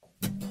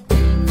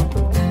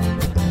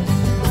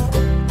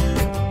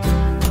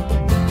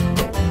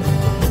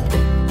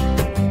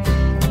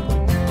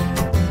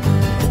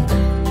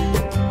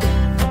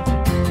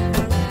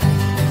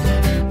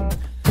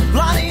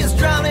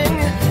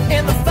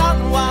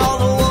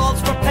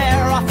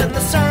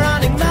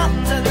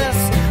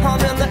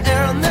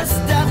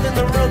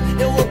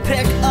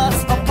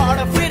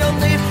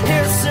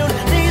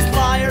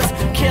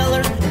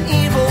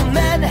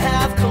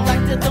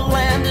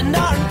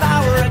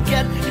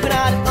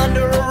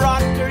under a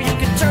rock, or you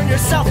can turn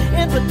yourself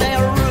in, but they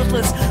are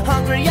ruthless,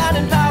 hungry and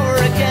in power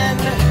again.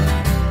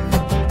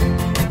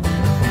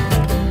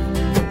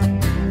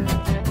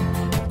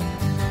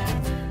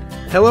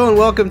 Hello and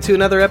welcome to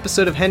another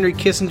episode of Henry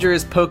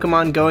Kissinger's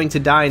Pokemon Going to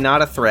Die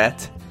Not a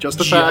Threat. Just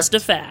a fact. Just a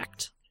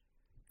fact.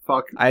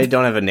 Fuck. I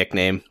don't have a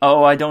nickname.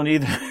 Oh, I don't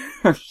either.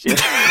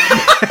 Shit.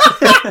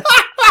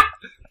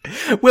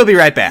 We'll be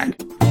right back.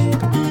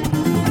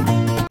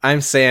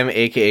 I'm Sam,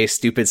 aka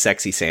Stupid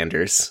Sexy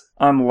Sanders.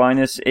 I'm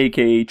Linus,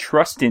 a.k.a.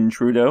 Trustin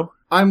Trudeau.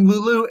 I'm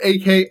Lulu,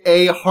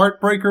 a.k.a.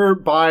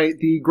 Heartbreaker by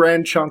the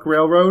Grand Chunk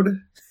Railroad.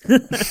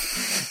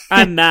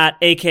 I'm Matt,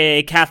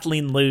 a.k.a.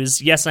 Kathleen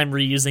Luz. Yes, I'm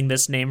reusing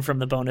this name from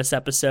the bonus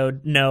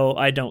episode. No,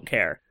 I don't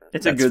care.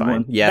 It's That's a good fine.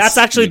 one. Yes, That's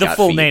actually you the got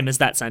full feet. name is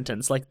that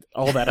sentence, like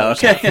all that other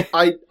stuff.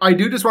 Okay. I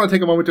do just want to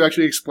take a moment to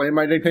actually explain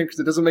my nickname because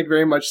it doesn't make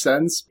very much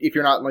sense if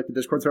you're not in like the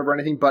Discord server or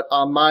anything, but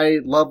my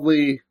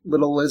lovely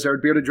little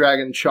lizard, bearded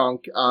dragon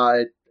Chunk,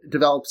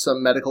 developed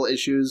some medical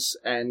issues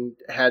and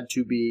had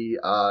to be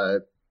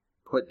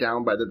put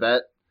down by the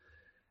vet.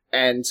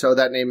 And so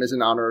that name is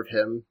in honor of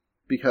him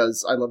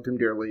because I loved him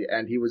dearly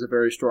and he was a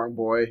very strong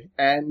boy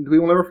and we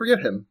will never forget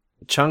him.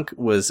 Chunk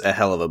was a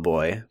hell of a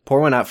boy. Pour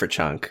one out for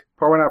Chunk.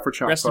 Pour one out for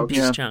Chunk, Rest in folks.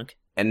 peace, Yeah. Chunk.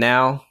 And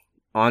now,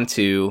 on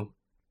to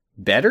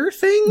better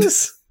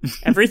things?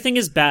 Everything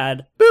is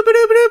bad.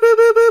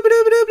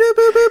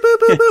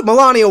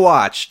 Melania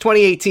Watch,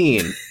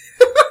 2018.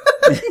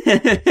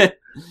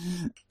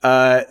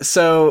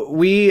 So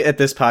we at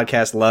this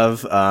podcast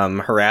love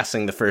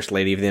harassing the First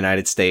Lady of the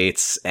United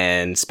States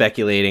and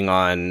speculating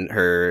on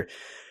her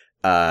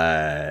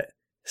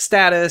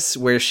status,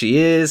 where she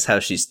is, how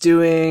she's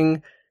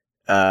doing,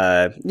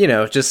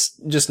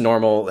 just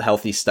normal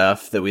healthy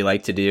stuff that we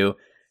like to do.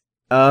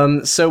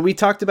 So we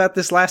talked about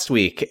this last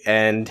week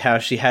and how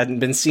she hadn't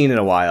been seen in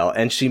a while,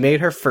 and she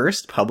made her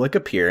first public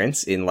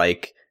appearance in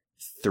like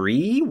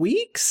 3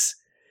 weeks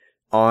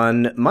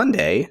on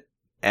Monday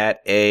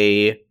at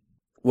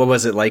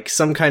like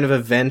some kind of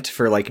event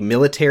for like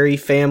military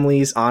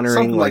families honoring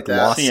Something like that.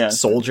 lost Yeah.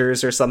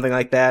 soldiers or something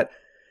like that.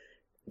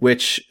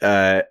 Which,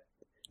 now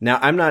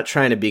I'm not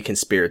trying to be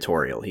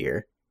conspiratorial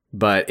here,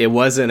 but it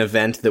was an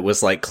event that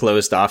was like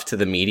closed off to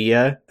the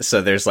media,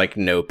 so there's like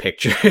no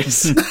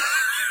pictures.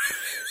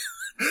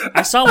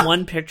 I saw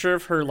one picture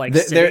of her like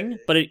There- sitting,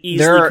 but it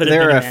easily could have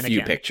there been are a a mannequin.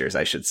 few pictures,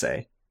 I should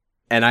say.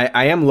 And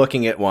I am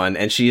looking at one,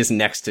 and she is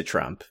next to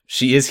Trump.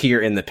 She is here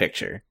in the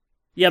picture.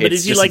 Yeah, but It's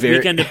is he just like very-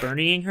 Weekend at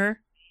Bernieing her?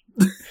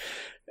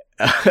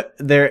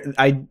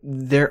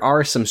 There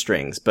are some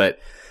strings, but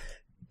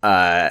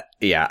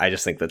yeah, I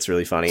just think that's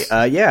really funny.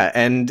 Yeah,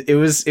 and it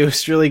was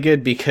really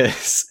good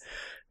because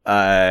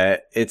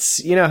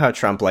it's, you know how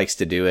Trump likes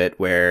to do it,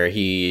 where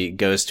he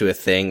goes to a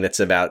thing that's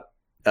about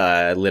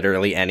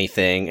literally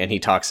anything, and he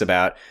talks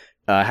about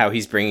how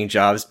he's bringing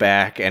jobs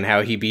back and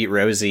how he beat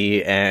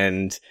Rosie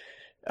and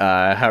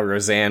how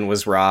Roseanne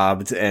was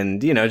robbed,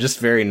 and just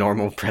very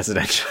normal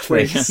presidential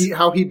Wait, things.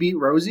 how he beat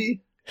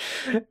Rosie?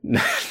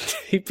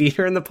 He beat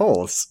her in the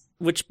polls.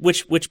 Which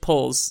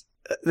polls?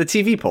 The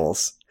TV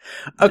polls.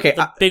 Okay,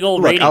 The big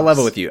old look, ratings. I'll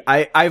level with you.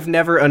 I've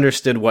never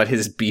understood what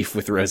his beef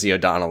with Rosie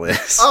O'Donnell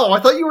is. Oh, I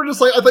thought you were just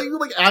like, I thought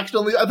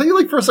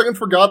you for a second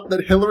forgot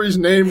that Hillary's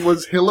name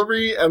was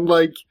Hillary and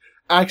like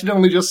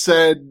accidentally just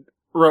said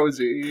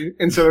Rosie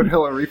instead of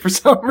Hillary for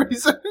some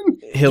reason.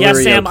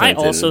 Hillary Yeah, Sam, I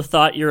Clinton. also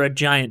thought you're a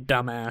giant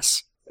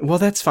dumbass. Well,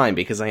 that's fine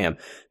because I am.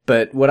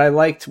 But what I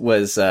liked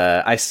was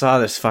I saw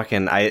this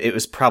it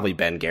was probably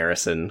Ben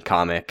Garrison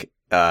comic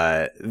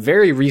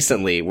very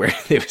recently where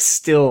there was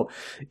still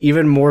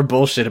even more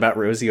bullshit about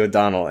Rosie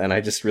O'Donnell, and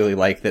I just really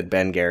like that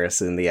Ben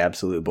Garrison, the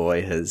absolute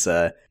boy, has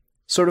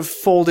sort of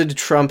folded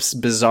Trump's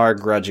bizarre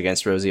grudge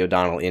against Rosie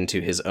O'Donnell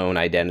into his own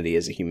identity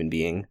as a human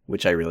being,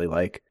 which I really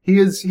like.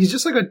 He's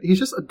just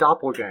a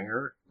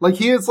doppelganger. Like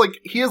he is like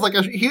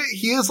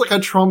a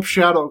Trump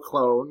shadow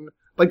clone.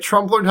 Like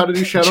Trump learned how to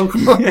do shadow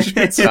clone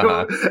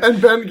jutsu,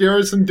 and Ben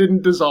Garrison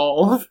didn't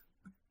dissolve.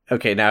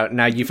 Okay,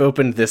 now you've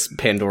opened this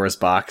Pandora's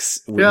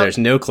box. Yep. There's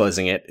no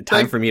closing it.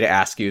 Time for me to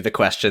ask you the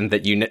question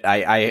that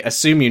I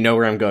assume you know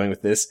where I'm going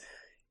with this.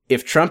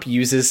 If Trump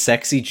uses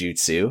sexy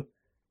jutsu,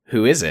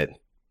 who is it?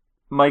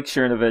 Mike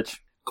Chernovich.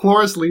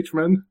 Cloris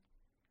Leachman.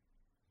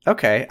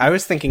 Okay, I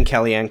was thinking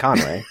Kellyanne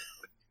Conway.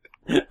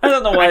 I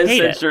don't know why I hate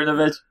said it.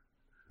 Chernovich.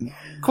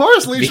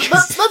 Cloris Leachman.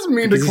 Because- That's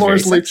mean to because he's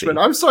Cloris very sexy.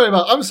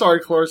 Leachman. I'm sorry,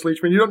 Cloris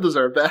Leachman. You don't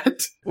deserve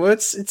that. Well,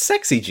 it's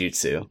sexy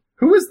jutsu.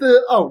 Who is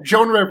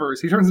Joan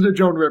Rivers. He turns into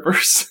Joan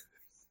Rivers.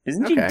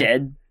 Isn't she Okay.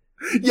 dead?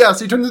 Yes,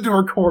 he turns into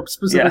her corpse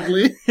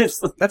specifically.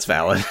 It's That's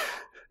valid.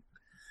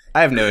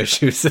 I have no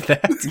issues with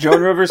that.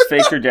 Joan Rivers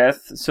faked her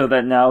death so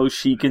that now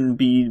she can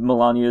be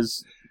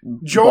Melania's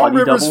Joan body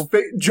Rivers,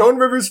 double. Joan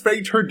Rivers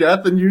faked her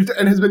death and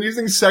has been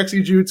using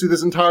sexy jutsu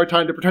this entire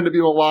time to pretend to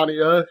be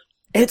Melania.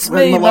 It's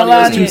When me,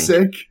 Melania's too Melania.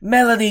 sick.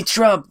 Melanie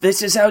Trump.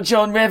 This is how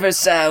Joan Rivers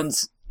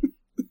sounds.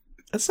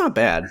 That's not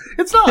bad.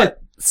 It's not.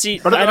 See,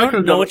 But I I could've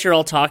don't done know it. what you're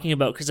all talking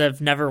about because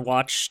I've never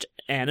watched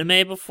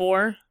anime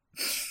before.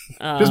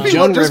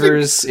 Joan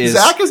Rivers is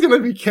Zach is going to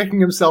be kicking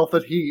himself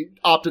that he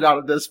opted out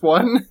of this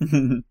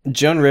one.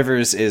 Joan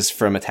Rivers is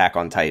from Attack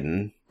on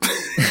Titan.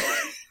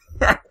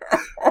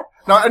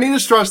 Now, I need to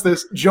stress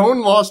this.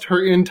 Joan lost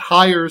her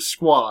entire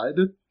squad.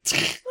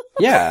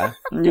 Yeah.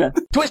 Yeah.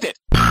 Twist it!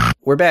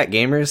 We're back,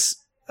 gamers.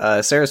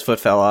 Sarah's foot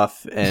fell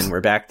off, and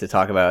we're back to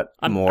talk about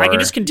more. I can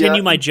just continue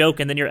Yeah. my joke,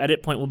 and then your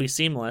edit point will be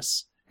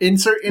seamless.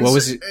 What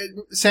was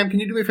Sam, can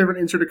you do me a favor and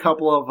insert a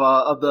couple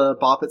of the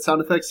Bop It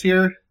sound effects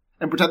here?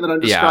 And pretend that I'm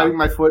describing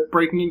my foot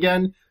breaking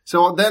again.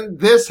 So then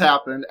this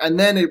happened, and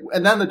then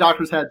the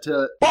doctors had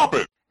to Bop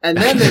it! and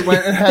then they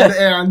went ahead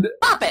and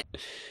Bop it!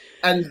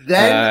 and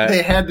then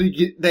they had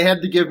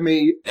to give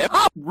me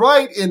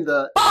right in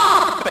the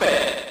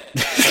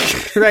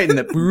right in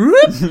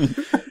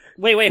the.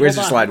 Wait, Where's hold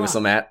your on, slide hold whistle,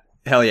 on. Matt?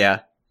 Hell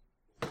yeah.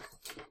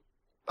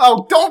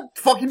 oh, don't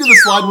fucking do the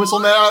slide whistle,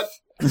 Matt.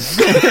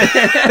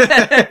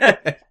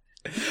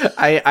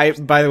 I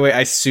by the way,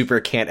 I super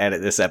can't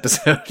edit this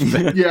episode.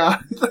 But Yeah,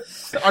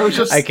 I was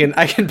just I can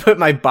put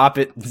my Bop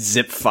It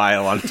zip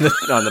file on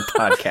the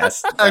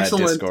podcast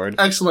excellent, Discord.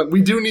 excellent.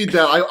 We do need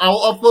that.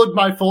 I'll upload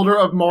my folder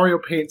of Mario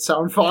Paint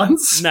sound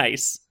fonts.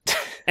 Nice.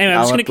 Anyway, I'm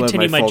I'll just going to upload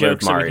continue my my folder joke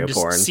of so we Mario can just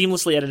porn.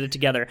 seamlessly edit it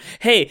together.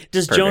 Hey,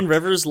 does Joan Perfect.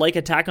 Rivers, like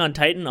Attack on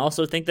Titan,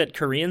 also think that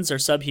Koreans are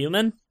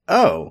subhuman?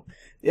 Oh,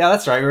 yeah,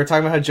 that's right. We were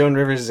talking about how Joan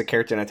Rivers is a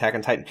character in Attack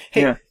on Titan.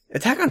 Hey, Yeah.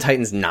 Attack on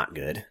Titan's not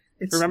good.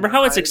 Remember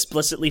how it's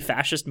explicitly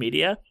fascist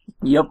media?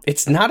 Yep.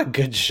 It's not a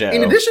good show.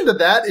 In addition to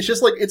that, it's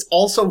just like it's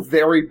also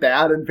very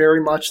bad and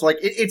very much like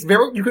it's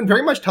very. You can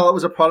very much tell it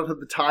was a product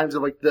of the times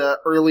of like the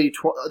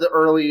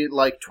early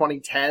like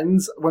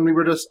 2010s when we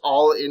were just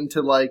all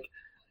into like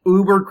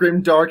uber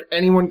grimdark.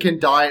 Anyone can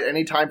die at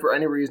any time for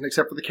any reason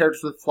except for the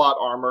characters with plot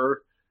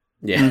armor.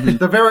 yeah.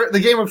 The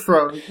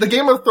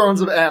Game of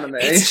Thrones of anime.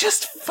 It's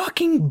just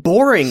fucking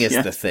boring is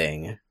Yeah. the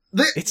thing.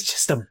 The- It's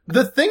just a...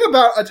 The thing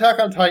about Attack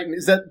on Titan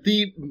is that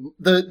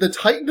the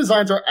Titan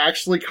designs are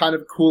actually kind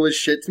of cool as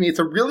shit to me. It's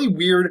a really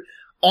weird,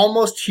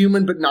 almost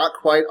human but not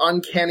quite,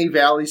 uncanny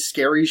valley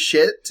scary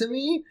shit to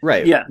me.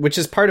 Right. Yeah. Which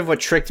is part of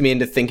what tricked me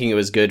into thinking it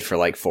was good for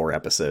like 4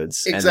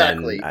 episodes.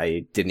 Exactly. And then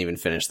I didn't even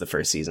finish the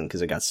first season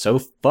because it got so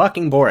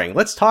fucking boring.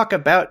 Let's talk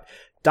about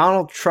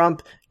Donald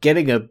Trump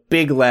getting a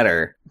big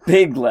letter.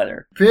 Big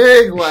letter.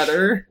 Big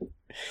letter.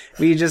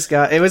 We just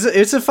got...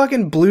 It's a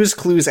fucking Blue's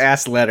Clues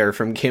ass letter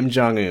from Kim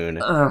Jong-un.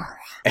 Ugh.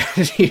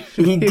 And he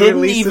He didn't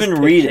released this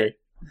even read picture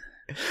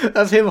it.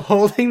 of him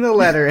holding the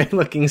letter and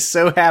looking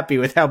so happy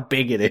with how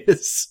big it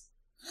is.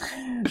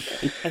 I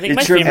think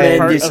my It's favorite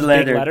part tremendous of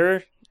letter. Big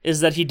Letter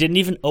is that he didn't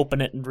even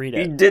open it and read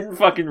He it. didn't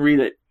fucking read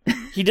it.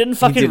 He didn't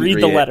fucking didn't read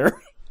read the it.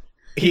 letter.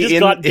 He just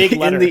got big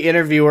letter. In the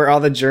interview where all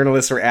the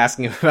journalists were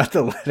asking him about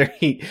the letter,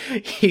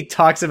 he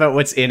talks about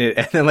what's in it,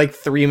 and then like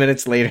 3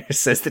 minutes later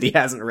says that he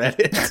hasn't read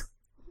it.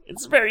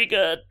 It's very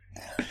good.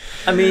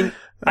 I mean,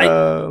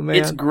 Oh man,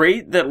 it's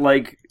great that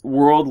like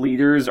world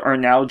leaders are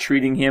now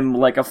treating him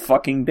like a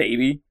fucking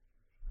baby.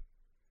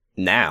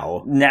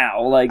 now.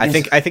 Now, like I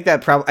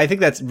think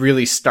that's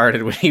really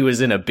started when he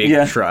was in a big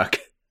Yeah. truck.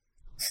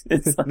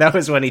 it's That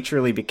was when he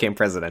truly became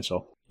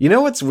presidential. You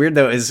know what's weird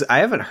though is I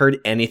haven't heard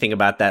anything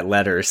about that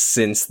letter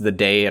since the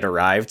day it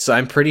arrived, so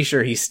I'm pretty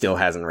sure he still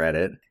hasn't read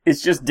it.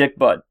 it's just dick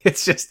butt.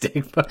 It's just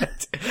dick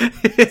butt.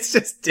 It's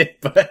just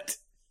dick butt.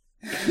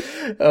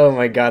 Oh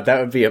my god,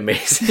 that would be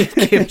amazing.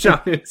 Kim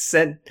Jong-un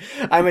said,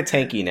 I'm a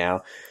tanky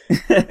now.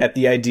 At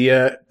the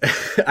idea,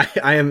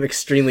 I am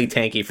extremely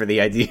tanky for the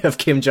idea of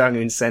Kim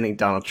Jong-un sending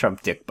Donald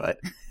Trump dick butt.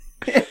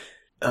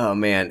 Oh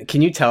man,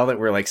 can you tell that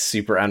we're like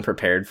super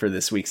unprepared for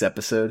this week's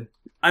episode?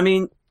 I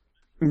mean,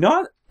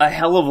 not a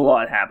hell of a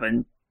lot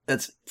happened.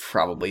 That's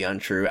probably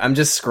untrue. I'm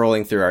just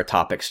scrolling through our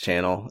topics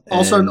channel.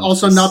 Also, and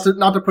just-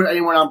 not to put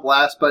anyone on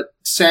blast, but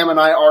Sam and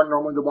I are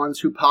normally the ones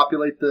who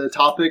populate the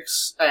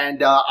topics,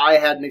 and I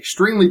had an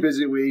extremely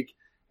busy week,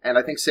 and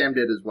I think Sam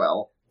did as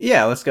well.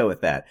 Yeah, let's go with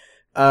that.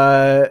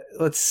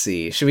 Let's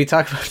see. Should we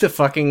talk about the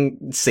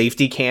fucking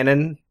safety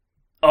cannon?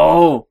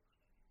 Oh,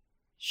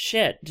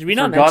 Shit. Did we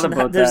not Forgot mention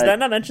about that? Was that. that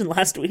not mentioned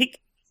last week?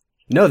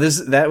 No,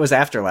 that was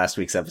after last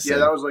week's episode. Yeah,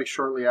 that was like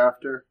shortly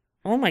after.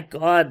 Oh my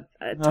god.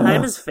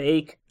 Time is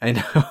fake. I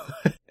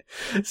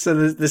know. So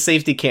the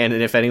safety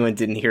cannon, if anyone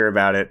didn't hear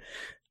about it,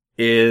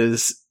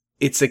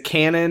 it's a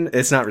cannon.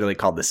 It's not really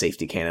called the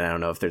safety cannon. I don't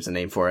know if there's a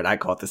name for it. I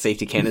call it the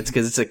safety cannon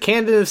because it's a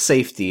cannon of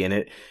safety,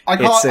 and I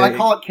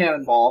call it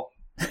cannonball.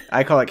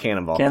 I call it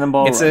cannonball.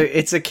 Cannonball It's run.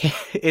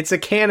 it's a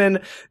cannon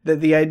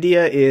that the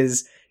idea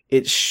is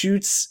it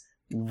shoots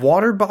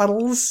water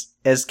bottles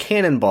as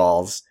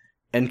cannonballs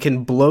and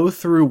can blow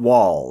through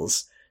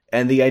walls.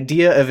 And the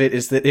idea of it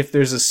is that if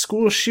there's a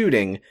school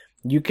shooting,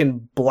 you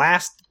can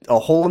blast a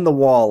hole in the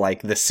wall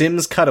like the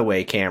Sims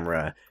cutaway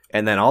camera,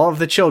 and then all of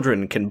the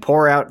children can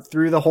pour out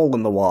through the hole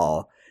in the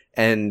wall.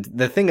 And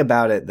the thing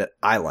about it that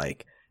I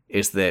like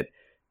is that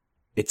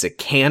it's a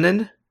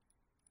cannon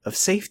of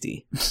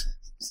safety.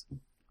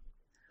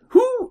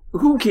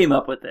 Who came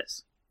up with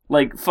this?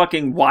 Like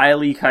fucking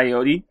Wile E.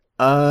 Coyote?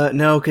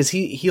 No, because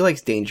he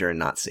likes danger and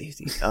not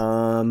safety.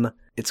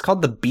 It's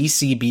called the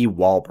BCB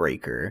Wall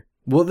Breaker,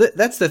 Well,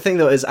 that's the thing,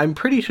 though, is I'm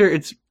pretty sure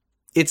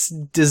it's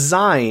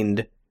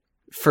designed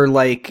for,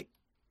 like,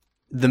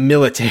 the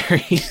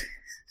military.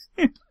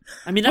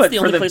 I mean, that's But the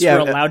for only the- place yeah,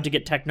 we're allowed to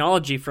get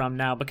technology from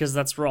now, because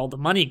that's where all the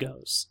money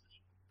goes.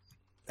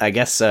 I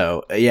guess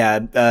so. Yeah,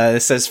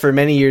 it says, for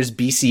many years,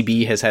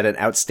 BCB has had an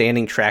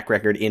outstanding track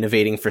record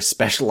innovating for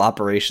special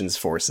operations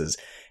forces.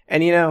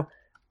 And, you know,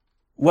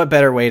 what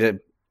better way to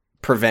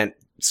prevent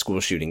school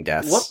shooting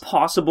deaths? What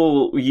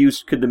possible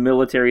use could the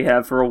military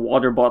have for a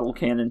water bottle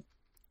cannon?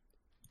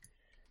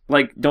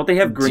 Like, don't they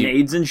have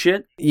grenades and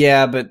shit?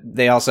 Yeah, but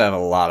they also have a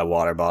lot of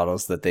water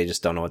bottles that they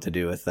just don't know what to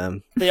do with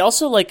them. They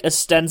also, like,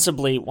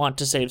 ostensibly want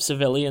to save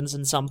civilians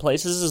in some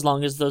places, as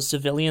long as those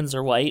civilians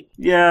are white.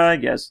 Yeah, I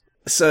guess.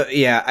 So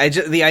yeah,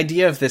 the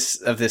idea of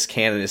this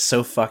cannon is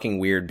so fucking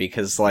weird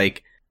because,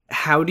 like,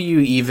 how do you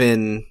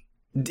even,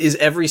 is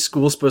every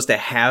school supposed to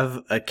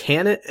have a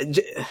cannon?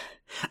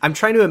 I'm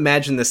trying to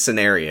imagine the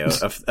scenario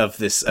of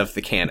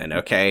the cannon.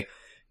 Okay,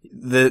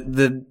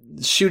 the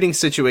shooting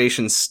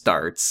situation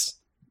starts,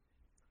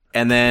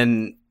 and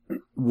then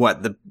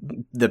what?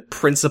 The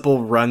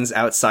principal runs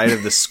outside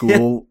of the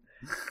school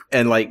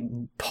and, like,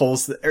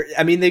 pulls.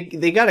 I mean,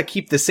 they got to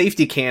keep the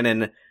safety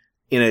cannon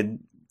in a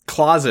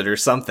closet or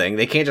something.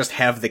 They can't just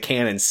have the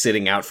cannon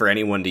sitting out for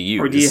anyone to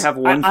use. Or do you have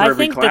one for I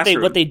every think classroom?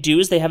 that what they do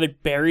is they have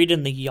it buried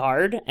in the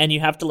yard, and you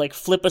have to, like,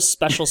 flip a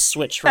special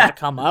switch for it to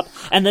come up,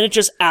 and then it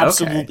just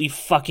absolutely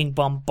fucking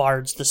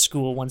bombards the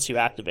school once you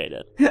activate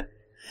it.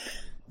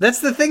 That's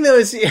the thing, though,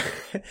 is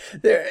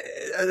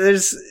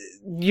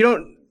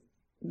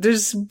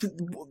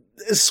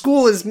a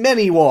school is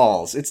many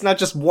walls. It's not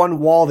just one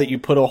wall that you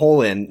put a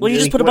hole in. Well, you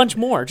just Like, put a bunch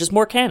more, just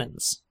more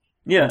cannons.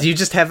 Yeah. Do you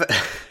just have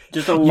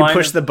Just a you line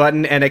push of- the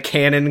button and a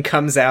cannon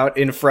comes out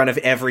in front of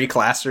every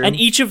classroom? And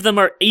each of them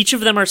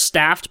are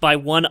staffed by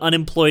one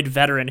unemployed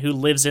veteran who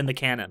lives in the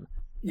cannon.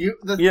 Yeah.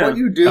 What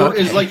you do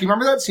is, Okay. like, you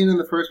remember that scene in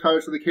the first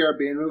Pirates of the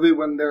Caribbean movie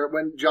when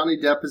Johnny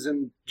Depp is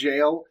in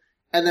jail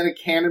and then a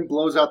cannon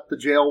blows out the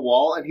jail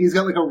wall and he's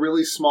got, like, a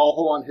really small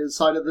hole on his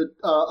side of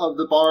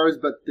the bars,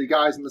 but the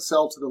guys in the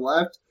cell to the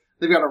left,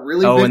 they've got a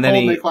really big hole and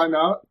they climb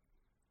out.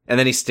 And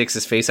then he sticks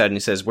his face out and he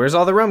says, "Where's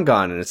all the rum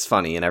gone?" And it's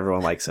funny and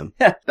everyone likes him.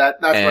 That's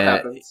what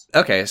happens.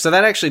 Okay, so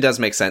that actually does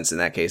make sense in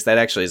that case. That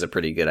actually is a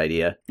pretty good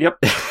idea.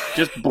 Yep.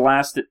 Just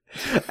blast it.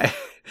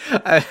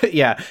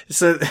 Yeah.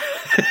 So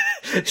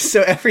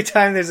every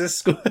time there's a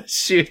school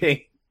shooting,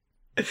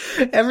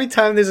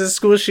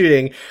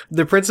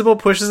 the principal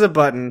pushes a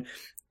button,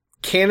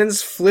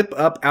 cannons flip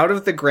up out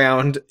of the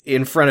ground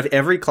in front of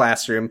every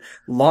classroom,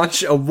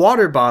 launch a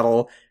water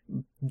bottle,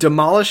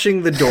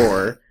 demolishing the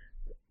door,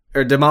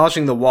 or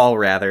demolishing the wall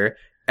rather,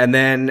 and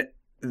then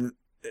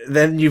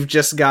you've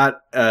just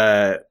got,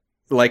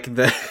 like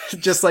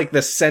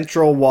the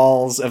central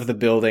walls of the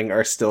building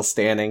are still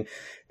standing,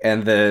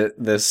 and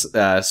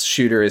the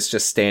shooter is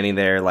just standing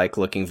there, like,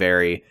 looking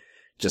very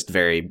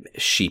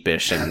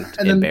sheepish and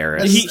then-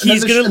 embarrassed.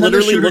 He's gonna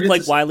literally look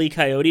like gets- Wile E.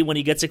 Coyote when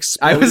he gets I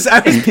exploded. was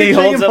picturing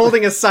holds him up-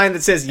 holding a sign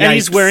that says, "Yikes." and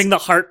he's wearing the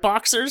heart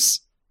boxers.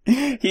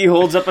 He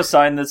holds up a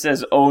sign that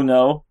says, "Oh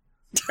no."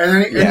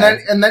 And Yeah.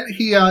 then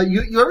he,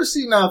 you ever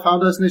seen Final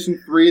Destination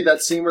 3,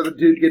 that scene where the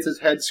dude gets his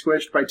head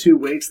squished by two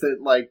weights that,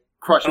 like,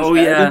 crush his Oh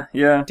head?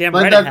 yeah. Damn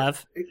Like right that- I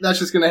have. That's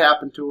just gonna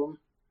happen to him.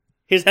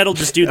 His head'll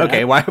just do that.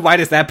 Okay, why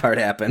does that part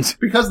happen?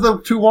 Because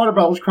the two water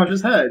bottles crush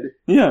his head.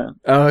 Yeah.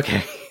 Oh,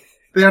 okay.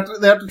 They have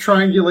to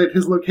triangulate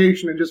his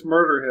location and just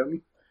murder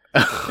him.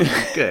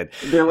 Good.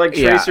 They're like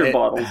Yeah, tracer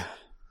bottles.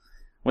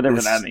 Whatever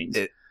It's- that means.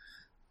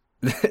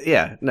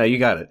 Yeah, no, you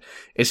got it.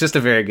 It's just a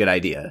very good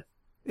idea.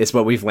 It's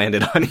what we've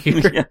landed on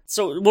here. Yeah.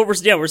 So what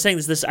we're saying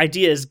is this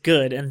idea is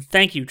good, and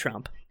thank you,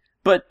 Trump.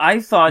 But I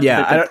thought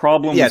Yeah, that the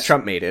problem yeah, was,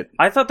 Trump made it.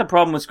 I thought the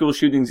problem with school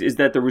shootings is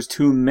that there was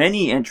too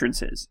many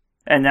entrances.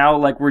 And now,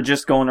 like, we're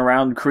just going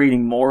around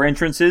creating more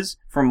entrances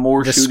for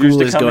more The shooters school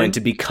to is come going in. to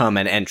become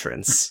an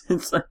entrance.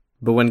 It's like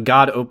But when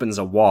God opens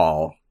a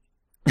wall,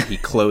 he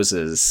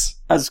closes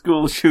a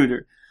school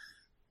shooter.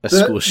 a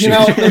school You shooter.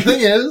 know, the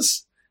thing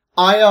is,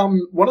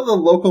 one of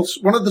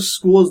the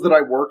schools that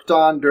I worked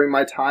on during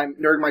my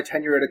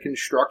tenure at a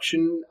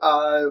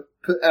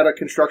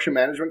construction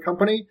management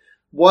company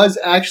was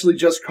actually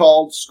just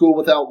called School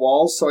Without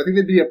Walls. So I think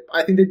they'd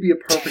be a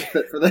perfect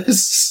fit for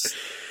this.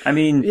 I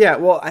mean, Yeah,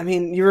 well, I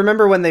mean, you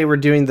remember when they were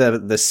doing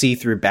the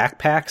see-through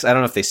backpacks? I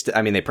don't know if they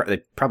they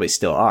probably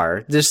still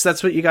are.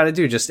 That's what you got to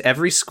do. Just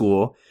every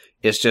school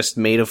is just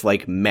made of,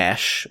 like,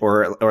 mesh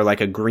or like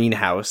a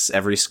greenhouse,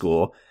 every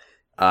school.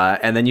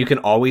 And then you can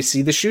always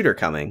see the shooter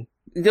coming.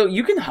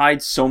 you can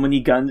hide so many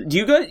guns.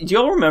 Do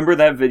y'all remember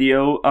that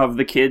video of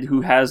the kid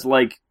who has,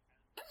 like,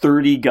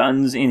 30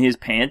 guns in his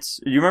pants?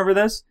 Do you remember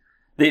this?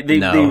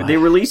 No. They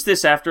released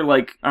this after,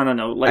 like, I don't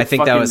know, like, I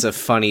think that fucking was a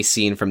funny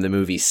scene from the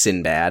movie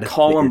Sinbad that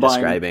Columbine. you're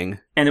describing.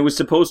 And it was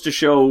supposed to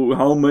show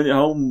how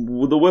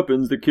the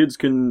weapons the kids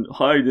can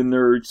hide in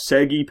their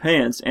saggy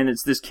pants. And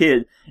it's this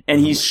kid, and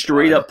he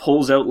straight up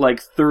pulls out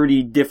like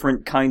 30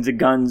 different kinds of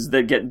guns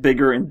that get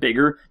bigger and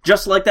bigger,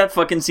 just like that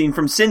fucking scene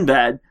from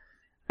Sinbad.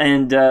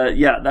 And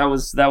yeah, that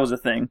was a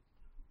thing.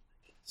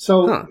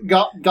 So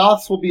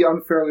goths will be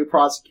unfairly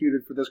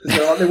prosecuted for this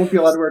because they won't be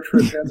allowed to wear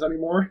trim pants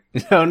anymore.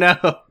 Oh no.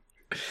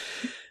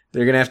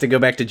 They're gonna have to go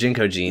back to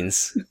Jinko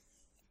jeans.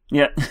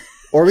 Yeah.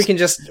 Or we can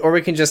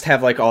just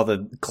have like all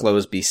the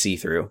clothes be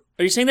see-through.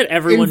 Are you saying that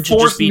everyone should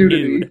just be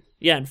nude?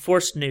 Yeah,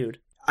 enforced nude.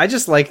 I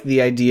just like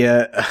the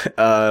idea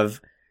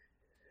of,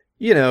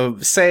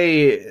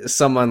 say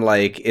someone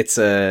like it's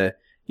a,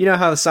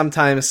 how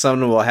sometimes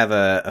someone will have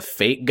a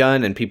fake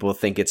gun and people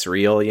think it's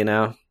real,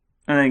 And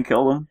then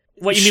kill them.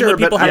 What, you mean when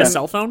people have a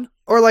cell phone?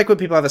 Or like when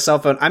people have a cell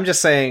phone. I'm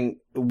just saying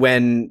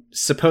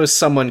suppose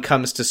someone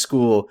comes to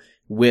school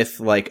with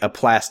like a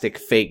plastic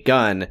fake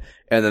gun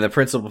and then the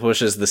principal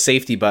pushes the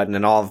safety button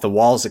and all of the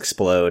walls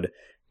explode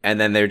and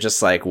then they're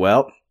just like,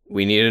 well,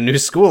 we need a new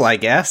school, I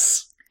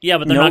guess. Yeah,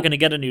 but they're not going to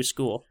get a new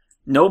school.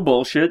 No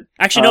bullshit.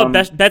 Actually,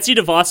 no, Betsy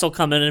DeVos will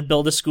come in and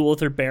build a school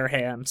with her bare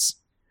hands.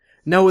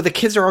 No, the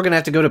kids are all going to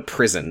have to go to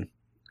prison.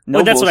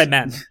 No, that's what I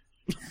meant.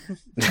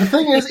 The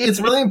thing is, it's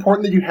really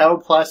important that you have a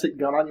plastic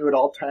gun on you at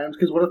all times,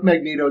 because what if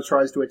Magneto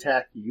tries to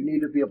attack you? You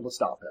need to be able to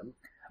stop him.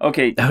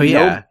 Okay, oh,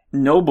 yeah.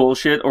 No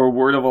bullshit or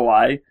word of a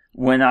lie.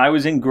 When I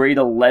was in grade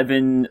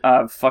 11,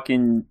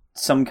 fucking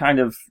some kind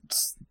of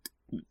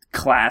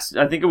class,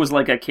 I think it was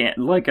like a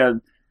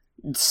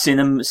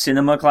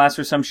cinema class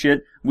or some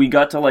shit, we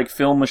got to like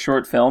film a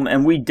short film,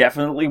 and we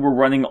definitely were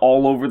running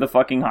all over the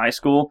fucking high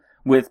school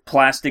with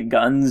plastic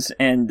guns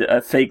and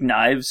fake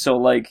knives, so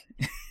like,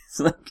 it's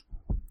like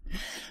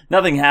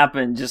nothing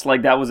happened, just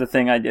like that was a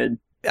thing I did.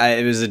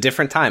 It was a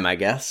different time, I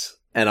guess,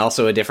 and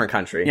also a different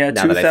country. Yeah,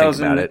 now that I think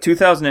about it.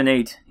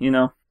 2008,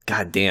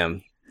 God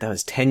damn, that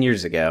was 10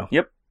 years ago.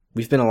 Yep.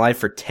 We've been alive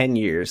for 10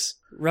 years.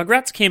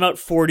 Rugrats came out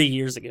 40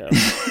 years ago.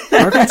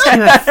 Rugrats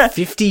came out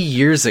 50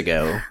 years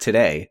ago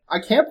today. I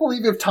can't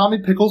believe if Tommy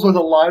Pickles was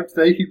alive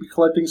today, he'd be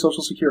collecting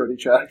Social Security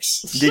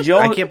checks.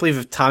 I can't believe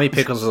if Tommy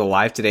Pickles was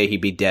alive today,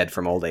 he'd be dead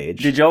from old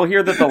age. Did y'all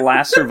hear that the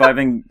last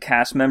surviving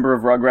cast member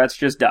of Rugrats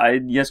just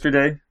died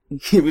yesterday?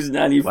 He was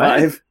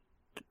 95. What?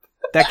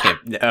 That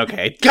can't...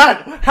 Okay. God!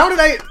 How did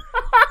I...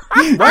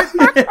 What?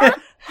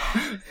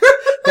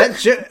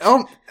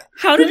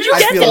 How did you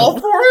get fall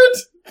for it?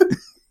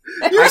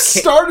 You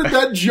started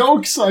that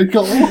joke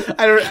cycle.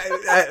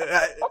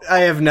 I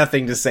have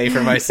nothing to say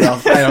for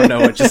myself. I don't know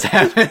what just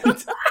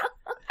happened.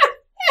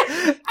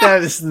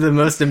 That is the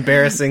most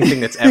embarrassing thing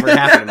that's ever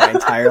happened in my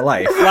entire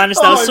life. Linus,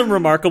 that was some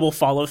remarkable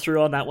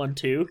follow-through on that one,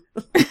 too.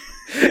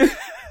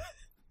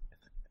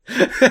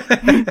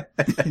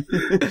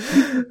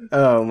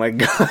 Oh my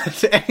god.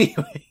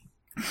 Anyway.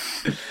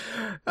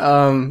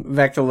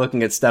 Back to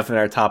looking at stuff in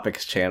our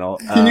topics channel.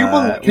 Can you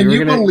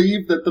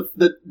believe that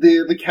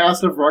the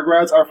cast of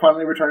Rugrats are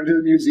finally returning to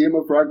the Museum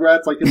of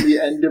Rugrats, like in the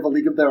end of A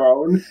League of Their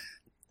Own?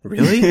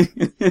 Really?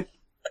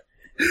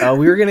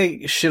 We were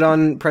gonna shit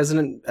on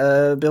President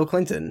Bill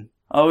Clinton.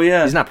 Oh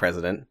yeah, he's not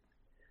president.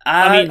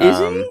 I mean, is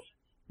he?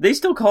 They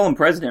still call him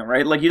president,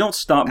 right? Like you don't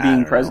stop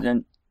being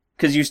president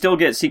because you still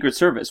get Secret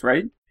Service,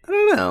 right? I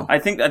don't know. I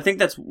think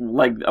that's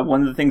like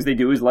one of the things they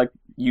do is like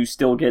you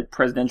still get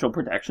presidential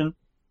protection.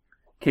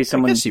 In case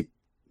someone, I guess you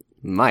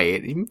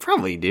might. You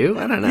probably do.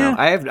 I don't know. Yeah.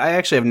 I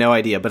actually have no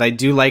idea, but I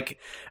do like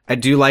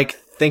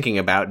thinking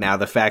about now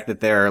the fact that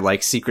there are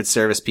like Secret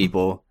Service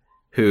people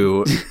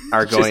who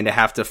are going to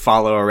have to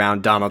follow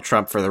around Donald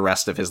Trump for the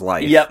rest of his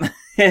life. Yep.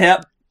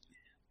 Yep.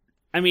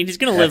 I mean, he's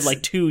going to live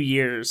like 2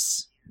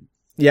 years.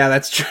 Yeah,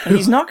 that's true. And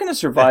he's not going to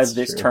survive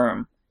this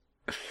term.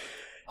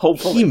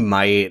 Hopefully. He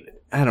might.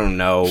 I don't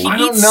know. He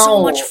eats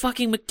so much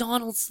fucking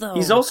McDonald's, though.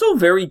 He's also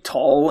very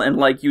tall, and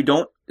like you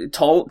don't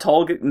tall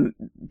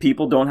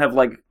people don't have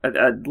like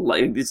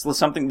like it's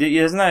something.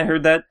 Hasn't I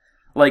heard that?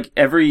 Like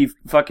every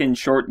fucking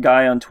short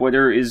guy on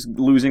Twitter is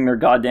losing their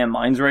goddamn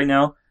minds right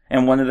now.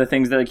 And one of the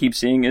things that I keep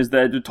seeing is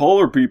that the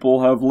taller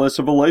people have less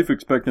of a life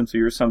expectancy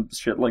or some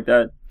shit like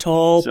that.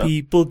 Tall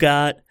people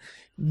got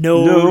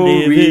no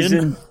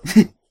reason.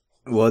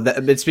 Well,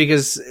 it's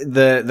because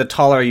the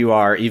taller you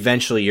are,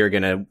 eventually you're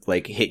gonna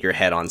like hit your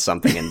head on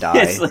something and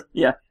die.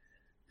 Yeah,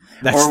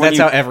 that's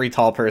how every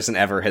tall person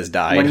ever has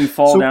died. When you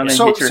fall down and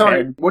hit your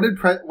head. What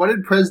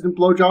did President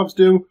Blowjobs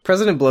do?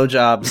 President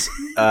Blowjobs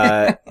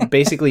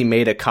basically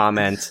made a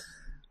comment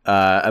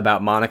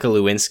about Monica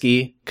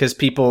Lewinsky because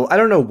people, I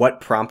don't know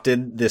what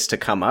prompted this to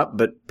come up,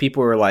 but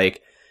people were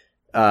like,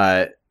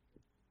 "Do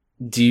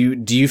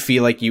you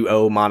feel like you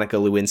owe Monica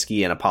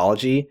Lewinsky an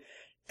apology?"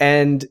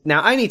 And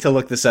now I need to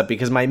look this up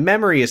because my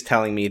memory is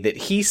telling me that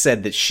he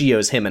said that she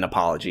owes him an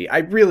apology.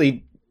 I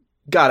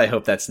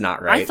hope that's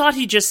not right. I thought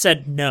he just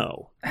said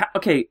no.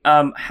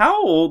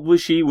 How old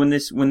was she when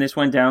this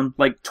went down?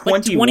 Like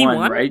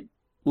 21, right?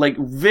 Like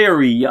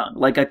very young,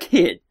 like a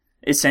kid,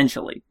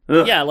 essentially.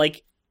 Ugh. Yeah,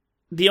 like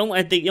the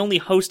only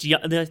host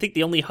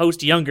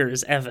younger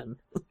is Evan.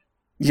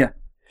 Yeah.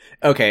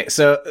 Okay,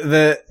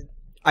 so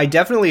I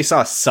definitely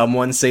saw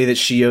someone say that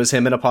she owes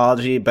him an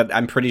apology, but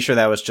I'm pretty sure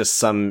that was just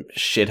some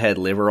shithead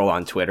liberal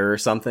on Twitter or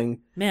something.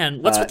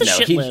 Man, what's with the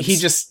shitlibs? He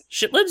just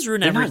shitlibs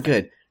ruin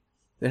everything.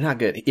 They're not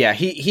good. Yeah,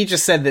 he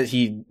just said that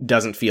he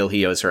doesn't feel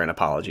he owes her an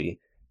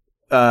apology.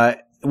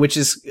 which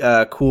is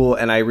cool,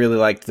 and I really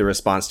liked the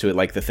response to it,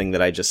 like the thing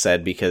that I just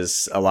said,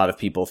 because a lot of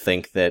people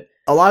think that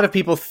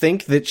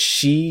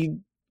she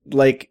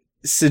like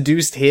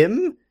seduced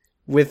him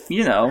with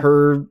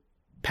her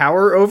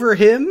power over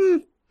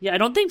him. Yeah, I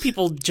don't think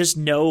people just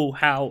know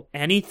how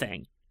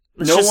anything.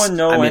 One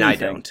knows anything. I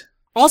don't.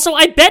 Also,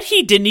 I bet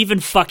he didn't even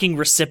fucking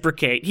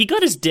reciprocate. He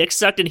got his dick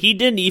sucked and he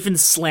didn't even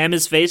slam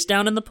his face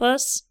down in the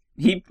puss.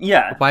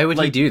 Why would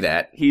he do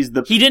that? He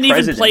didn't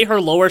even play her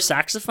lower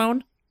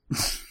saxophone?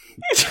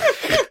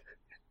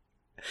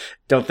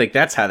 Don't think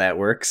that's how that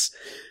works.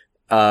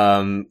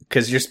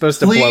 Because you're supposed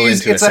to blow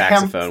into a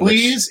saxophone.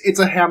 It's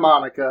a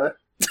harmonica.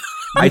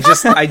 I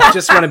just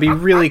want to be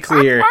really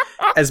clear.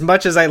 As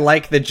much as I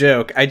like the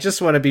joke, I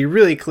just want to be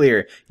really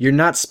clear. You're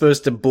not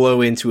supposed to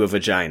blow into a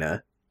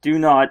vagina. Do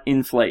not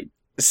inflate.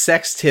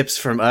 Sex tips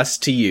from us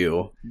to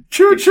you.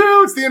 Choo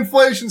choo! It's the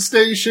inflation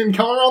station.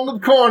 Car on the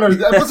corner.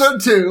 Episode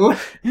 2.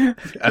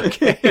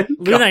 Okay.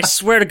 Loon, I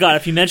swear to God,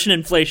 if you mention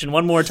inflation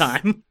one more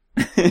time.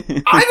 I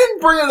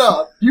didn't bring it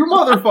up. You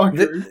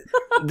motherfucker.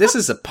 This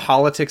is a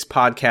politics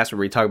podcast where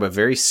we talk about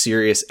very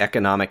serious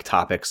economic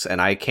topics,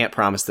 and I can't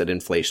promise that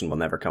inflation will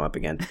never come up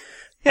again.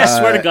 I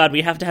swear to God,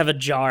 we have to have a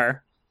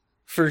jar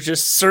for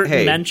just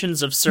certain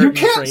mentions of certain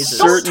phrases.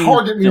 Don't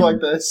target me like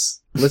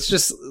this. Let's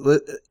just...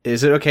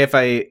 Is it okay if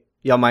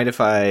y'all mind if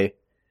I...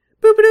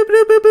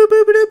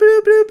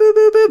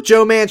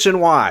 Joe Manchin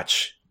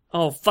watch.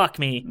 Oh, fuck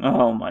me.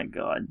 Oh my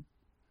God.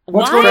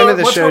 What's going on in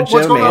the show,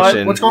 Joe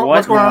Manchin?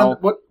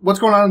 What's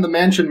going on in the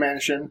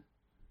mansion?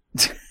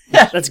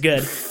 That's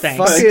good. Thanks.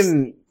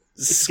 Fucking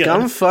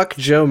scumfuck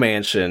Joe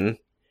Manchin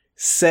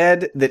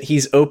said that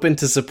he's open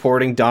to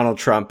supporting Donald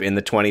Trump in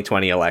the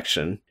 2020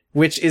 election,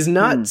 which is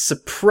not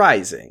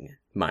surprising,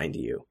 mind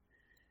you.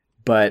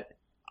 But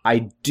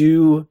I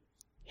do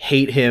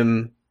hate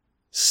him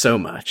so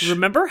much.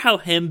 Remember how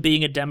him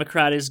being a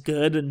Democrat is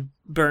good and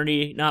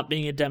Bernie not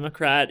being a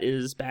Democrat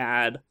is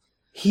bad?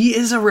 He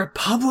is a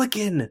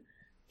Republican.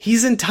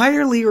 He's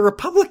entirely a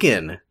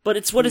Republican. But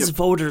it's what his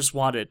voters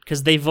wanted,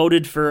 because they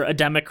voted for a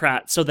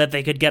Democrat so that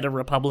they could get a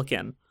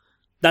Republican.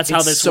 That's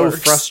how this works.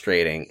 It's so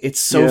frustrating. It's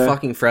so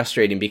fucking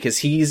frustrating, because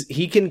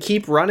he can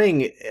keep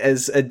running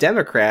as a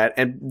Democrat,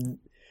 and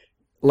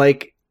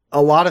like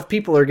a lot of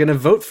people are going to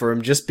vote for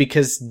him just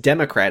because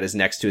Democrat is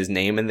next to his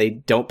name and they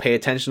don't pay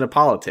attention to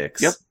politics.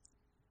 Yep.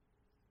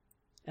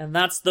 And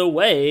that's the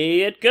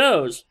way it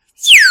goes.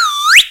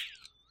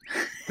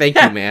 Thank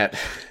you, Matt.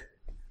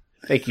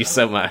 Thank you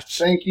so much.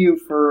 Thank you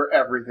for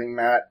everything,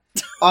 Matt.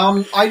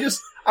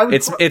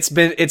 It's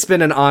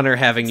been an honor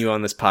having you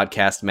on this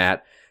podcast,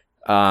 Matt.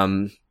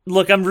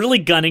 Look, I'm really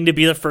gunning to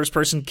be the first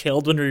person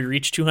killed when we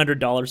reach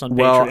 $200 on Patreon.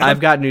 Well,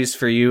 I've got news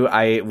for you.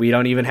 We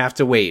don't even have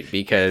to wait,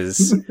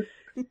 because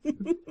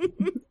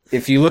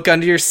if you look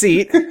under your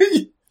seat...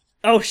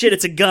 Oh shit,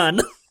 it's a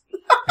gun.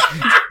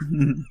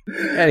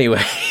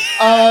 Anyway.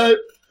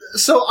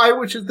 So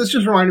this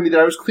just reminded me that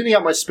I was cleaning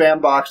out my spam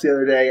box the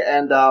other day,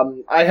 and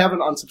I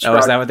haven't unsubscribed. Oh,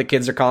 is that what the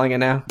kids are calling it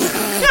now?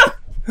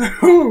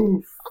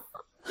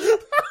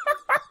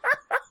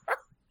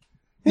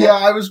 Yeah,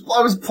 I was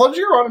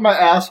plunging around in my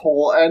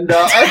asshole, and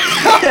I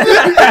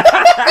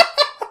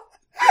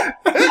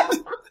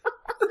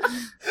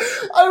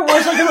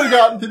wish I could have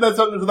gotten through that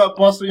sentence without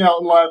busting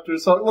out in laughter.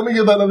 So let me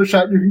give that another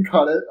shot, and you can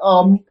cut it.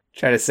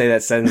 Try to say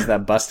that sentence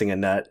without busting a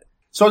nut.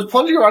 So I was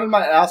plunging around in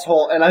my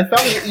asshole, and I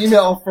found an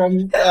email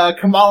from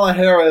Kamala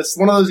Harris.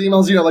 One of those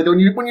emails, like when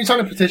you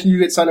sign a petition, you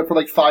get signed up for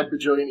like 5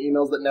 bajillion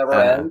emails that never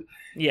end.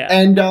 Yeah.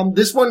 And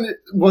this one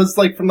was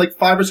like from like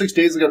 5 or 6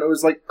 days ago, and it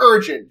was like,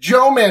 urgent,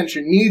 Joe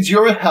Manchin needs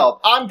your help.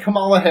 I'm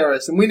Kamala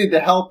Harris, and we need to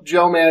help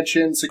Joe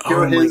Manchin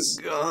secure his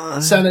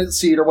Senate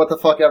seat, or what the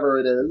fuck ever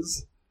it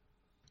is.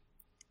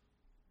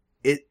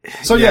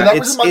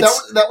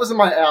 That was in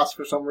my ass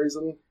for some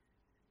reason.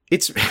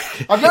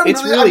 I've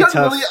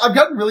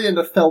gotten really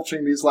into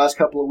felching these last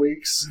couple of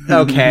weeks.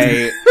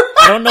 Okay.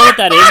 I don't know what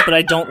that is, but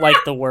I don't like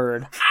the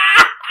word.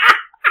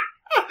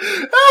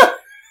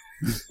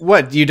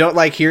 What, you don't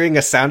like hearing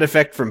a sound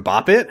effect from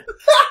Bop It?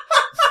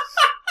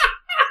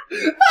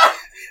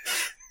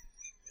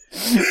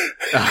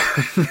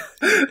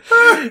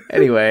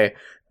 Anyway,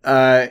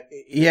 shit,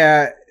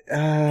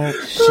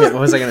 what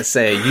was I gonna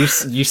say?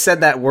 You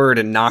said that word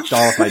and knocked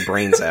all of my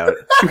brains out.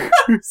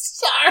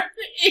 Sorry.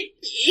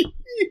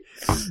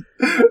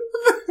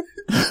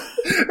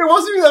 It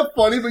wasn't even that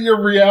funny, but your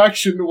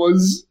reaction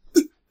was...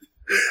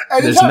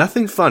 There's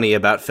nothing funny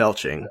about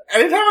felching.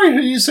 Anytime I hear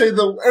you say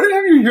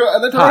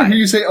I hear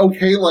you say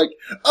okay, like,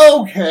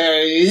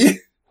 okay,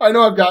 I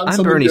know I've gotten I'm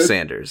something Bernie good.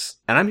 Sanders,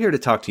 and I'm here to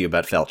talk to you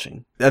about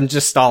felching. I'm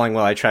just stalling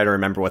while I try to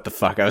remember what the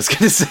fuck I was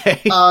gonna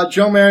say.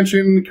 Joe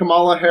Manchin,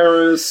 Kamala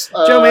Harris.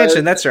 Joe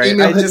Manchin, that's right.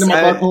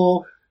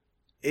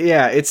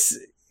 Yeah, it's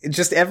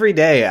just every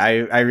day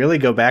I really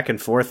go back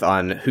and forth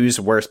on who's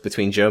worse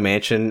between Joe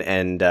Manchin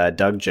and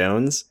Doug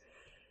Jones.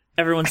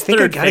 Everyone's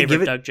third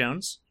favorite Doug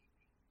Jones.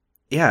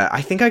 Yeah,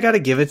 I think I gotta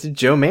give it to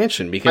Joe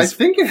Manchin, because... I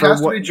think it has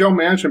to be Joe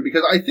Manchin,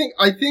 because I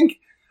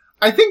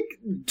think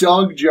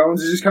Doug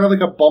Jones is just kind of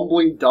like a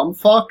bumbling dumb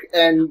fuck,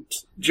 and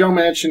Joe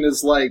Manchin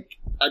is like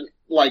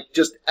like,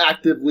 just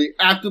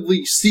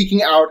actively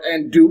seeking out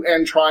and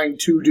trying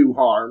to do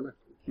harm.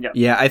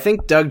 Yeah, I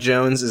think Doug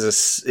Jones is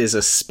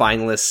a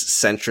spineless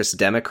centrist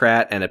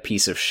Democrat and a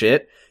piece of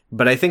shit.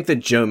 But I think that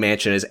Joe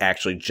Manchin is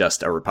actually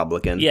just a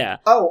Republican. Yeah.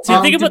 Oh, See,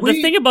 the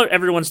thing about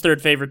everyone's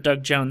third favorite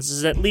Doug Jones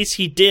is at least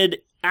he did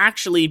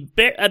actually,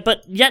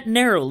 but yet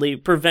narrowly,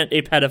 prevent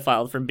a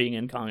pedophile from being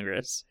in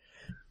Congress.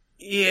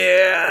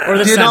 Yeah. Or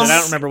the Senate. I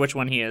don't remember which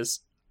one he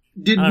is.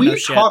 Did we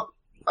talk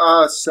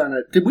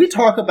Senate? Did we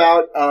talk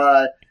about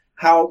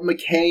how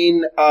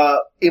McCain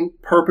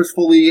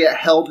purposefully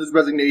held his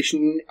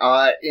resignation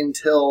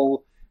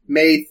until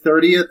May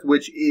 30th,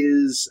 which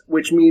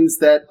means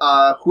that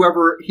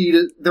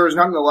there is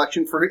not an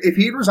election for him. If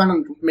he had resigned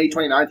on May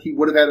 29th, he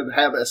would have had to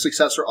have a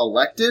successor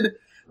elected.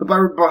 But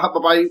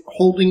by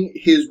holding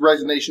his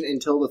resignation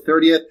until the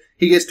 30th,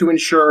 he gets to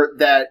ensure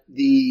that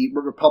the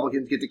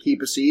Republicans get to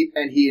keep a seat,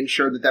 and he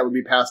ensured that would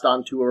be passed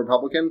on to a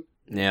Republican.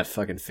 Yeah,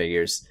 fucking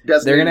figures.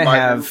 Designated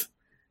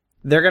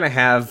They're gonna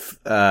have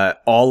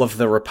all of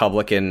the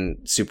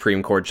Republican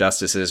Supreme Court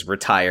justices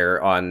retire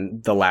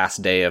on the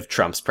last day of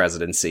Trump's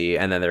presidency,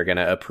 and then they're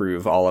gonna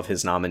approve all of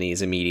his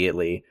nominees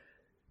immediately.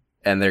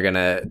 And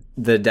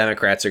the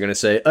Democrats are gonna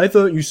say, "I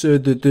thought you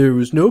said that there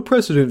was no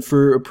precedent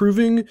for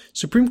approving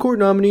Supreme Court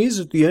nominees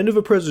at the end of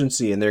a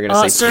presidency," and they're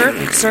gonna say, Sir, I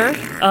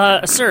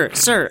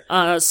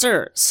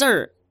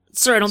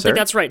don't think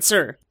that's right,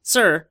 sir.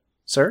 Sir?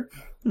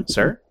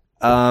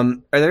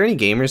 Are there any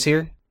gamers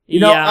here?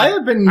 I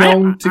have been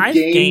known to I've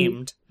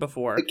gamed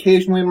before.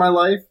 occasionally in my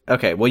life.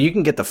 Okay, well, you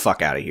can get the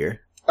fuck out of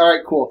here.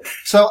 Alright, cool.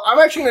 So, I'm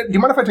actually do you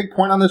mind if I take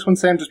point on this one,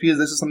 Sam, just because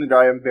this is something that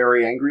I am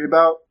very angry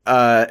about?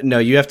 No,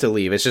 you have to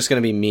leave. It's just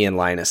gonna be me and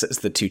Linus as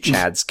the two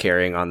Chads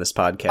carrying on this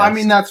podcast. I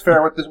mean, that's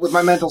fair. With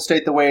my mental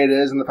state the way it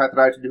is, and the fact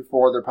that I have to do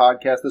 4 other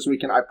podcasts this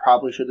weekend, I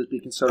probably should just be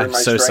considering I'm my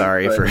so strength,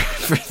 sorry but...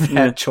 for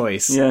that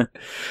choice. Yeah.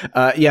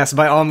 Yes,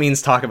 by all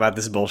means, talk about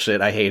this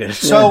bullshit. I hate it.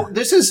 So,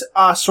 this is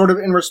sort of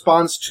in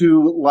response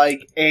to,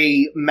 like,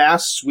 a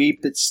mass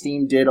sweep that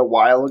Steam did a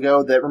while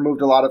ago that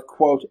removed a lot of,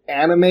 quote,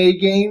 anime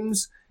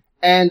games.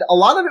 And a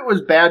lot of it was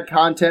bad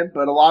content,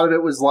 but a lot of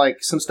it was,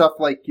 like, some stuff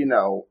like,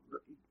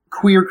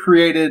 queer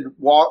created,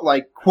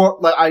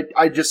 quote,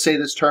 I just say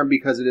this term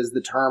because it is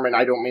the term, and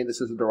I don't mean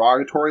this as a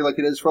derogatory like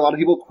it is for a lot of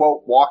people,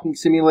 quote, walking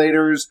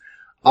simulators.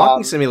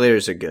 Walking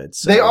simulators are good.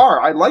 So. They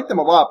are. I like them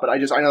a lot, but I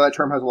know that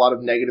term has a lot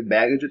of negative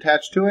baggage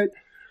attached to it.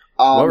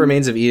 What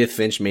Remains of Edith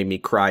Finch made me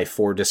cry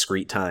 4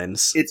 discrete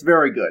times. It's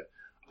very good.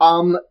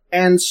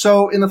 And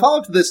so in the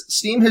follow-up to this,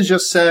 Steam has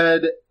just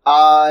said,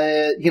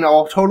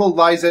 total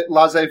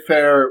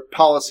laissez-faire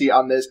policy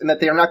on this, and that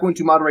they are not going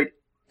to moderate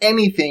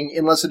anything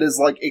unless it is,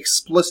 like,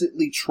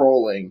 explicitly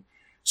trolling.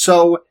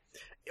 So...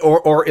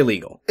 Or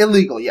illegal.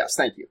 Illegal, yes,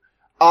 thank you.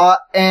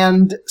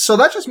 And so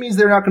that just means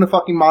they're not going to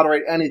fucking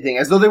moderate anything,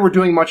 as though they were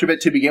doing much of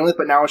it to begin with,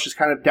 but now it's just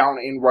kind of down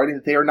in writing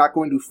that they are not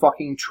going to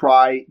fucking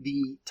try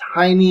the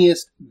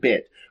tiniest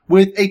bit.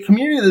 With a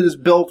community that is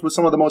built with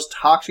some of the most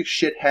toxic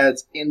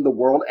shitheads in the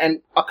world,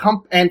 and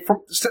from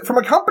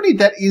a company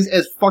that is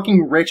as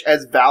fucking rich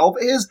as Valve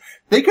is,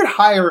 they could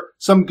hire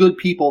some good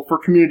people for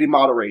community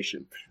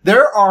moderation.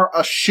 There are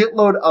a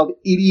shitload of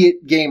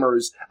idiot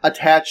gamers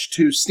attached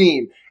to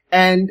Steam,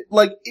 and,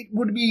 like, it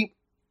would be,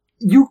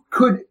 you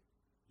could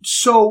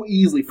so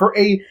easily, for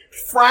a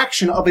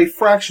fraction of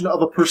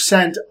a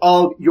percent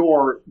of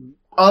your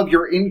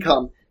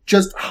income,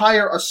 just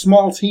hire a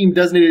small team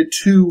designated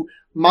to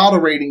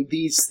moderating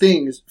these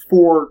things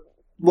for,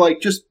 like,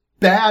 just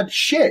bad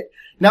shit.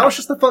 Now it's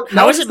just the fuck.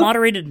 How is it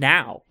moderated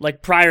now?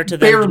 Like, prior to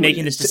them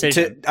making this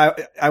decision?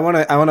 I want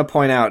to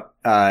point out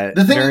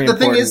the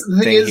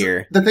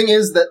thing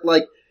is that,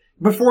 like,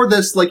 before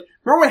this, like,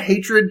 remember when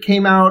Hatred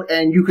came out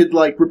and you could,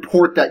 like,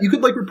 report that? You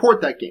could, like,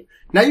 report that game.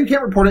 Now you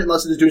can't report it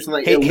unless it is doing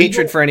something illegal.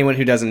 Hatred, for anyone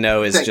who doesn't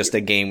know, is just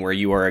a game where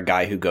you are a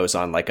guy who goes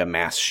on, like, a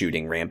mass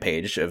shooting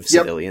rampage of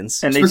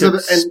civilians. And they took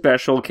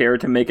special care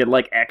to make it,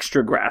 like,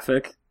 extra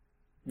graphic.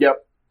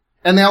 Yep.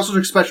 And they also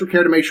took special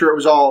care to make sure it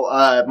was all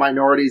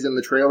minorities in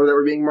the trailer that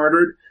were being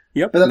murdered.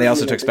 Yep. And they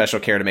also took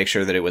special care to make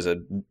sure that it was a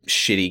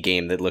shitty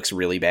game that looks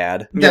really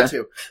bad. That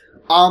too.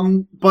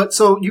 But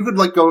so you could,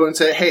 like, go and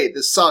say, hey,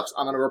 this sucks,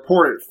 I'm gonna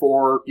report it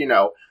for,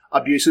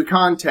 abusive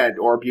content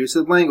or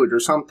abusive language or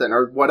something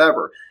or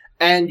whatever.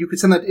 And you could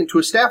send that into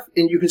a staff,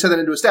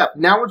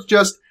 Now it's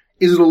just,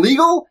 is it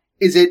illegal?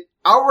 Is it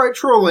outright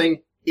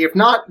trolling? If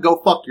not,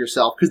 go fuck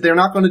yourself, because they're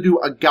not going to do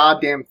a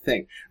goddamn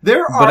thing.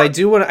 But I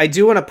do want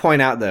to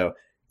point out, though,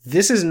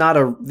 this is not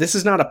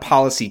a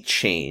policy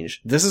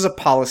change. This is a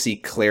policy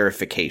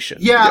clarification.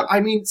 Yeah, yep. I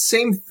mean,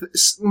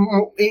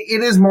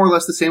 it is more or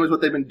less the same as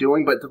what they've been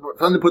doing, but for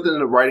them to put that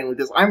into writing like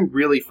this, I'm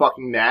really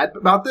fucking mad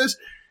about this,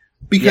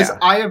 because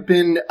I have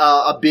been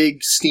a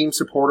big Steam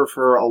supporter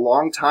for a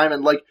long time,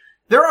 and, like,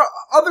 there are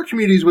other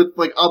communities with,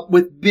 like,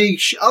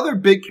 other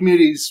big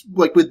communities,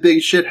 like, with big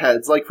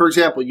shitheads. Like, for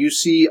example, you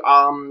see,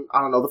 I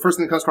don't know, the first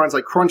thing that comes to mind is,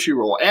 like,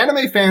 Crunchyroll.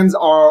 Anime fans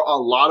are a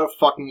lot of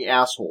fucking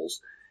assholes.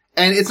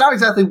 And it's not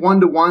exactly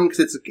one-to-one,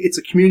 because it's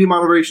a community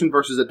moderation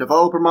versus a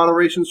developer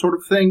moderation sort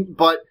of thing,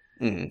 but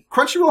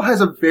Crunchyroll has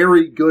a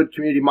very good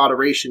community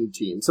moderation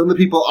team. Some of the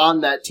people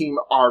on that team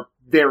are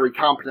very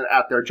competent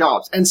at their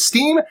jobs. And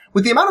Steam,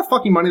 with the amount of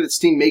fucking money that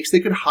Steam makes, they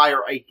could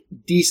hire a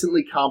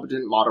decently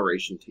competent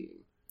moderation team.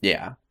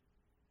 Yeah.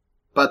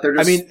 But they're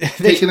just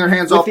taking their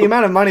hands off the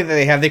amount of money that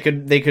they have.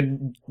 They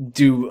could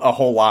do a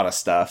whole lot of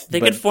stuff. They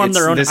could form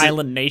their own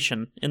island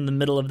nation in the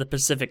middle of the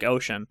Pacific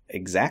Ocean.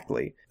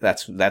 Exactly.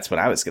 That's what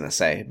I was gonna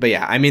say. But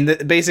yeah, I mean,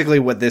 basically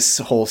what this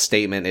whole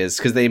statement is,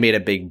 because they made a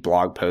big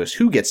blog post.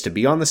 Who gets to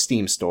be on the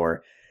Steam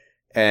store?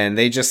 And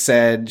they just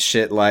said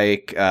shit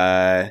like,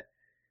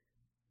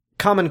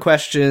 common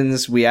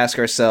questions we ask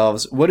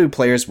ourselves: what do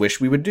players wish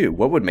we would do?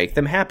 What would make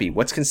them happy?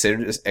 What's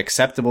considered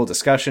acceptable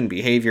discussion,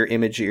 behavior,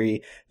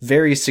 imagery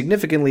varies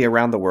significantly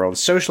around the world,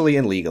 socially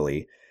and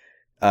legally.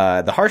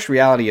 The harsh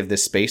reality of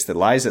this space that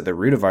lies at the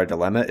root of our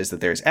dilemma is that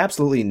there's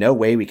absolutely no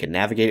way we can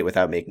navigate it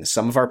without making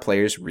some of our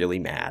players really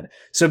mad.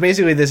 So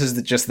basically this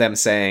is just them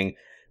saying,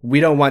 we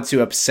don't want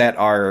to upset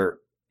our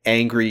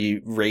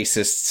angry,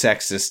 racist,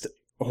 sexist,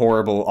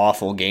 horrible,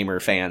 awful gamer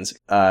fans.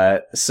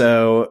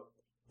 So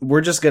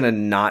we're just gonna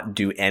not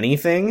do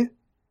anything.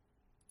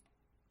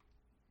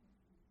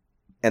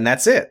 And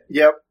that's it.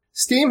 Yep.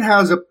 Steam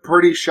has a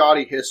pretty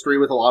shoddy history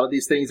with a lot of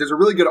these things. There's a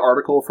really good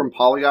article from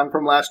Polygon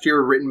from last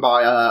year written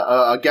by,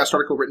 a guest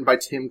article written by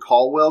Tim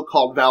Caldwell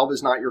called Valve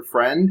is Not Your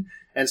Friend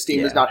and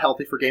Steam is Not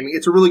Healthy for Gaming.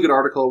 It's a really good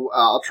article.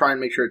 I'll try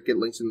and make sure it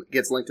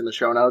gets linked in the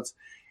show notes.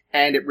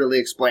 And it really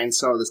explains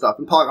some of the stuff.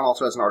 And Polygon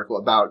also has an article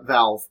about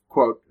Valve,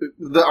 quote,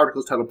 the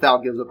article is titled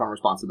Valve Gives Up on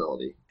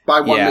Responsibility by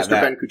one Mr.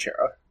 Ben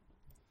Kuchera.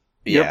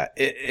 Yeah,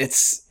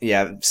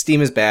 yep.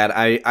 Steam is bad.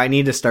 I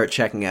need to start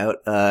checking out,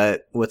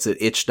 what's it,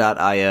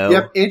 itch.io.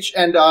 Yep, itch,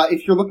 and,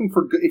 if you're looking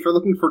for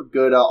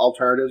good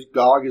alternatives,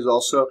 GOG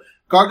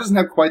doesn't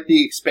have quite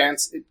the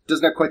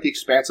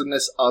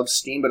expansiveness of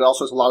Steam, but it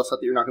also has a lot of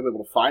stuff that you're not going to be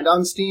able to find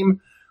on Steam.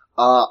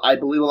 I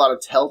believe a lot of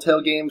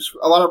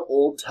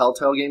old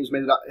Telltale games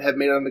have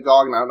made it on the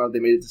GOG, and I don't know if they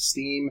made it to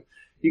Steam.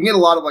 You can get a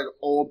lot of, like,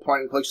 old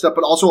point-and-click stuff,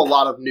 but also a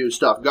lot of new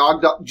stuff.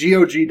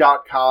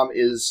 GOG.com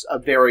is a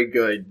very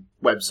good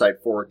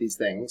website for these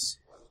things.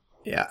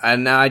 Yeah,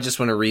 and now I just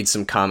want to read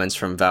some comments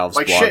from Valve's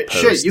blog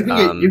post. You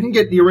can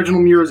get the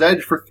original Mirror's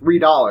Edge for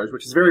 $3,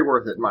 which is very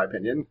worth it in my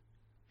opinion.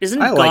 Isn't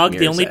GOG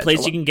the only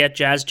place you can get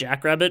Jazz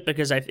Jackrabbit?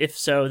 Because if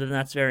so, then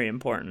that's very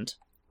important.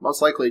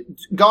 Most likely.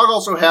 GOG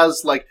also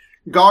has like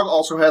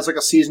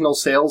a seasonal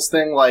sales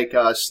thing like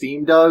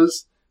Steam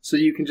does, so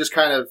you can just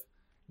kind of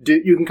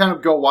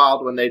go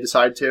wild when they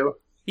decide to.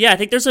 Yeah, I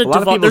think there's a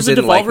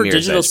Devolver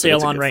Digital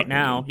sale on right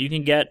now. You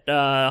can get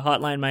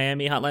Hotline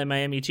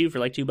Miami 2 for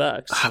like $2.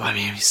 Hotline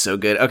Miami's so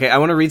good. Okay, I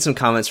want to read some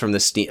comments from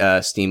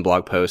the Steam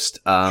blog post.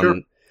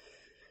 Sure.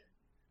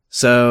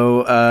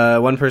 So,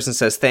 one person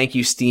says, "Thank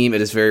you, Steam.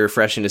 It is very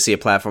refreshing to see a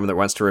platform that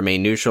wants to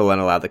remain neutral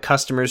and allow the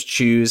customers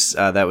choose."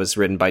 That was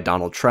written by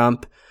Donald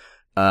Trump.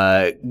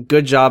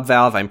 Good job,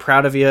 Valve. I'm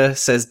proud of you,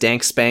 says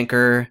Dank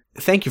Spanker.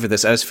 Thank you for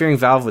this. I was fearing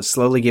Valve would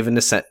slowly give in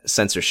to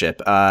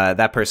censorship.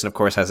 That person, of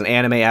course, has an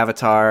anime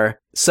avatar.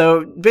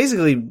 So,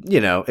 basically,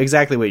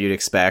 exactly what you'd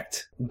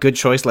expect. Good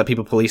choice. Let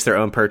people police their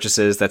own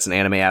purchases. That's an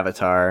anime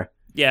avatar.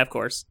 Yeah, of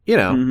course.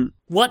 Mm-hmm.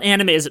 What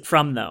anime is it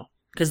from, though?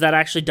 Because that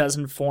actually does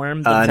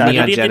inform the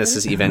Neon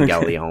Genesis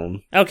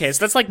Evangelion. Okay,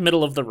 so that's like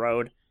middle of the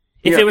road.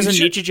 If it was a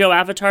Nichijou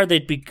avatar,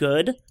 they'd be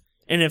good.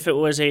 And if it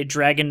was a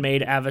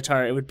dragon-made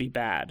avatar, it would be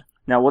bad.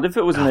 Now, what if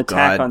it was an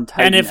Attack on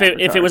Titan And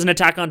if it was an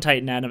Attack on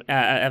Titan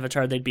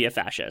avatar, they'd be a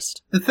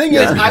fascist. The thing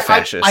is,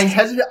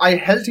 I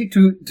hesitate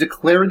to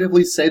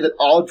declaratively say that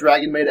all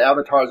dragon-made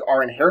avatars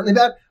are inherently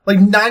bad. Like,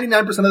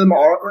 99% of them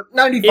are, or 95%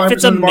 of them are. If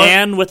it's a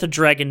man with a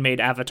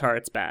dragon-made avatar,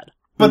 it's bad.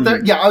 But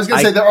I was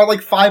gonna say there are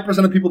like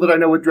 5% of people that I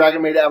know with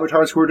dragon-made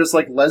avatars who are just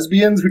like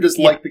lesbians who just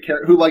like the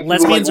character,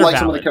 lesbians are like valid.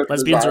 some of the characters.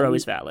 Lesbians are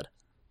always valid.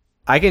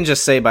 I can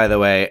just say, by the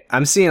way,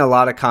 I'm seeing a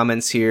lot of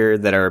comments here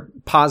that are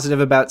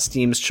positive about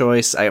Steam's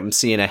choice. I'm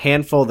seeing a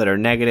handful that are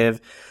negative,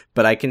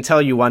 but I can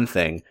tell you one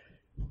thing.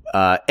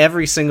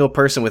 Every single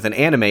person with an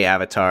anime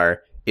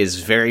avatar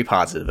is very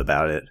positive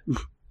about it.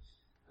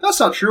 That's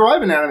not true. I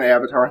have an anime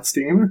avatar on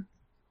Steam.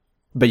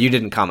 But you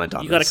didn't comment on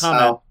this. You got a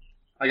comment.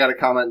 I got a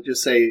comment.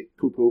 Just say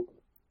poo-poo.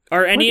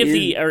 Are any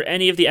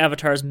of the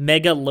avatars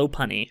mega low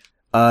punny?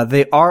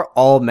 They are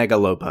all mega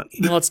low punny.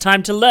 Well, it's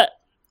time to let.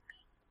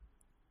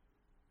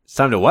 It's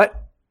time to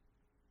what?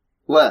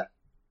 Let.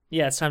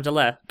 Yeah, it's time to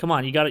let. Come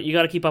on, you got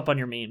to keep up on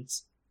your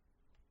memes.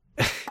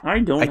 I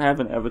don't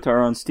have an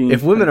avatar on Steam.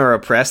 If women are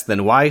oppressed,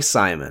 then why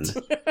Simon?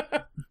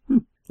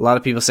 A lot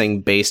of people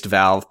saying based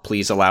Valve,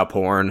 please allow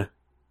porn.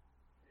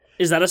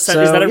 Is that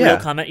a real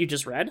comment you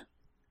just read?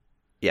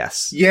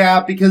 Yes.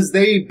 Yeah, because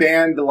they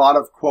banned a lot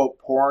of, quote,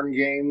 porn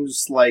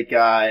games, like,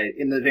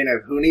 in the vein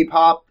of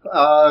Hunipop,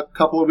 a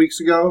couple of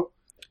weeks ago,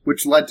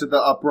 which led to the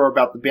uproar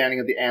about the banning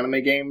of the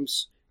anime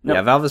games. No.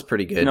 Yeah, Valve is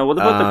pretty good. No, what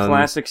about the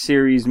classic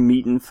series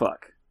Meat and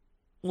Fuck?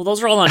 Well,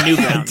 those are all on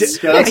Newgrounds.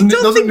 Those are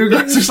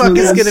Newgrounds. Fuck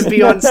is going to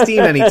be on Steam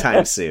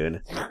anytime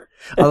soon.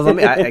 Although,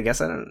 I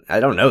guess I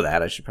don't know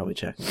that. I should probably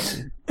check.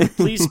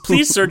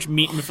 Please search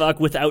meat and fuck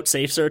without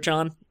safe search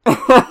on,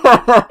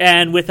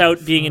 and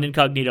without being in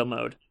incognito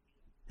mode.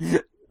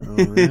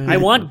 I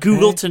want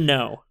Google to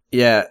know.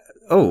 Yeah.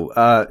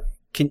 Oh,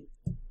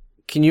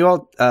 can you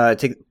all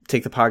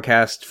take the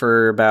podcast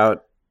for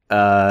about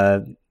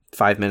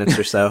 5 minutes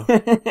or so?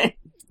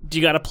 Do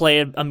you got to play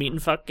a meat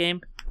and fuck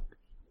game?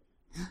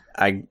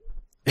 I'm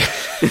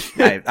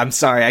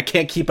sorry, I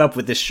can't keep up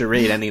with this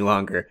charade any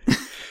longer.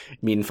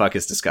 Meat and fuck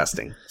is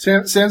disgusting.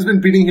 Sam's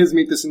been beating his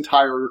meat this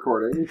entire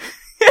recording.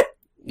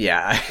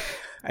 Yeah,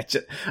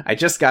 I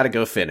just got to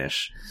go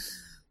finish.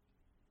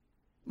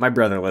 My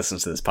brother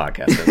listens to this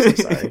podcast. I'm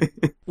so sorry.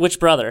 Which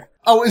brother?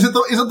 Oh, is it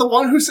the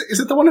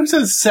one who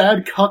says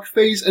sad cuck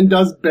face and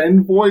does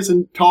Ben voice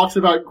and talks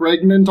about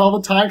Gregment all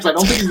the time? Because I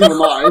don't think he's gonna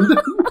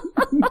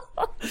mind.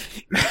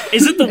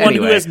 Is it the one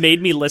who has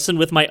made me listen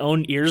with my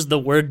own ears the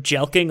word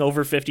jelking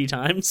over 50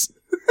 times?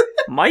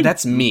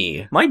 That's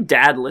me. My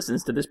dad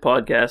listens to this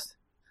podcast.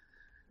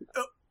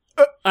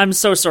 I'm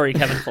so sorry,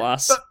 Kevin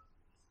Kloss.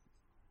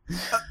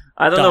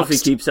 I don't know if he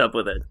Doxed. keeps up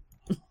with it.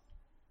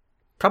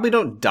 Probably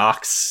don't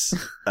dox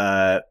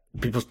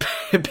people's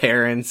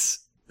parents.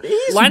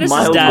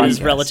 Linus's dad is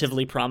podcast.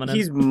 relatively prominent.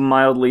 He's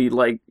mildly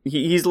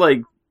he's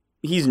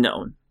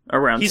known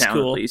around He's town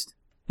cool. at least.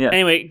 Yeah.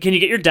 Anyway, can you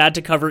get your dad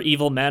to cover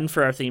Evil Men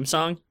for our theme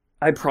song?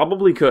 I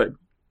probably could.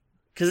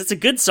 Because it's a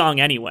good song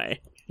anyway.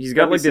 He's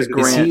got like this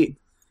grant.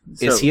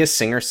 Is he a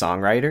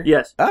singer-songwriter?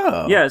 Yes.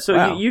 Oh. Yeah, so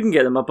wow. you can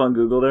get him up on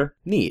Google there.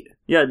 Neat.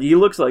 Yeah, he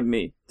looks like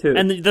me, too.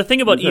 And the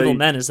thing about Okay. Evil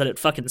Men is that it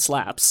fucking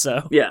slaps,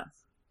 so... Yeah.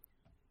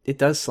 It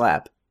does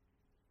slap.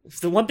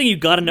 The one thing you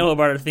gotta know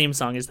about our theme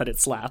song is that it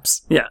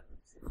slaps. Yeah.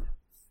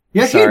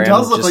 Yeah, Sorry, he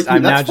does look like you.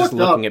 I'm now That's just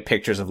fucked up. looking at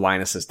pictures of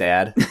Linus's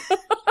dad.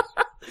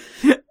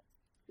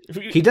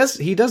 He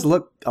does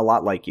look a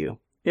lot like you.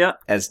 Yeah.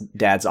 As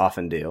dads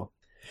often do.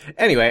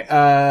 Anyway,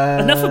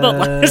 Enough about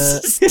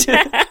Linus's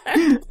dad.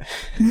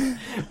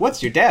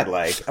 What's your dad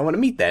like? I want to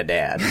meet that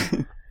dad.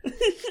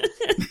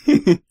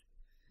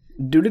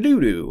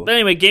 Doo-doo-doo-doo. But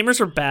anyway,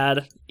 gamers are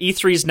bad.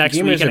 E3's next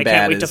Gamers week, and are I can't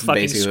bad wait to is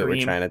fucking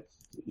basically scream.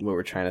 what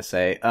we're trying to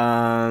say.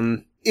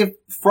 If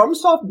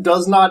FromSoft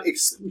does not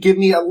give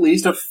me at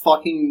least a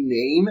fucking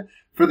name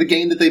for the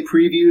game that they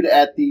previewed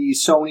at the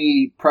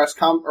Sony press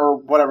or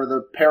whatever,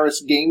 the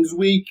Paris Games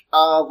Week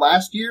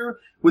last year,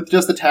 with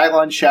just the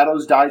tagline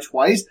 "Shadows Die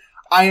Twice,"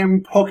 I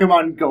am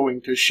Pokemon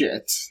going to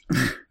shit.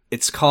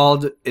 It's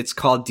called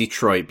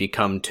Detroit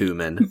Become Two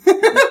Men.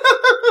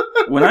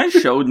 When I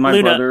showed my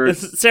Luna, brother...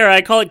 Sarah,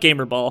 I call it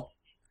Gamer Ball.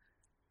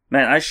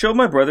 Man, I showed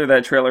my brother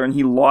that trailer and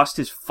he lost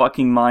his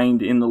fucking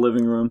mind in the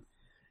living room.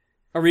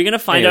 Are we gonna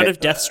find Anyway, out if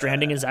Death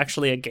Stranding is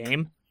actually a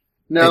game?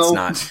 No, It's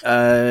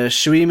not.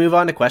 Should we move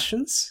on to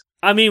questions?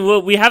 I mean,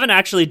 well, we haven't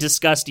actually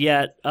discussed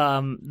yet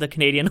the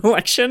Canadian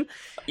election.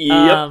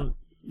 Yep.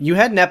 You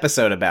had an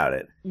episode about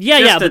it.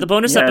 Yeah, a- but the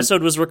bonus yeah.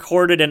 episode was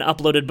recorded and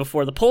uploaded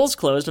before the polls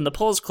closed, and the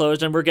polls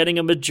closed, and we're getting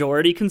a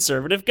majority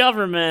conservative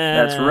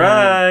government. That's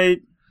right.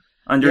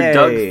 Under Yay.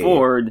 Doug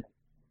Ford.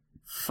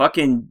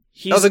 Fucking...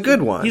 The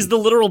good one. He's the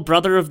literal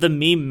brother of the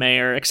meme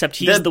mayor, except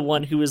he's That- the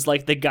one who was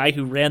like the guy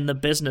who ran the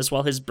business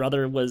while his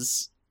brother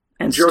was,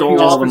 And Jerking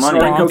stole all off the and money.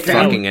 snorting Bonk.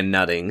 cocaine. fucking and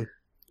nutting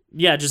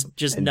yeah, just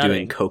and nutting.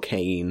 doing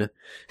cocaine.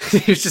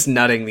 He was just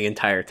nutting the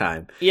entire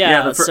time.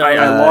 Yeah, so so I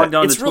logged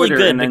on it's to really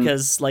Twitter good and then...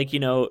 because, like, you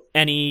know,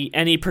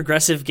 any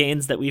progressive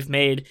gains that we've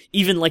made,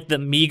 even like the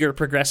meager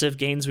progressive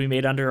gains we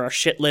made under our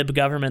shitlib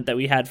government that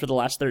we had for the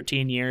last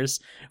 13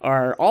 years,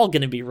 are all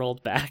going to be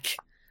rolled back.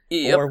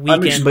 Yep. Or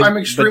weakened. I'm But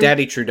extremely-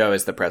 Daddy Trudeau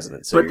is the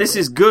president. So But this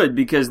is good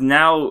because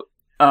now,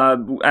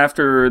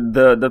 after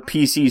the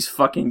PCs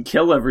fucking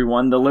kill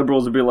everyone, the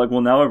Liberals will be like,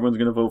 well, now everyone's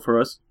going to vote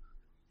for us.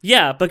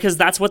 Yeah, because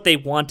that's what they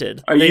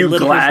wanted. Are They you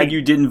literally- glad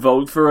you didn't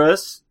vote for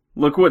us?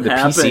 Look what the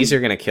happened. PCs are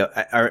gonna kill.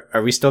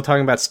 Are we still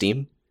talking about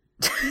Steam?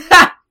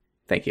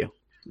 Thank you.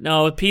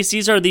 No,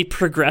 PCs are the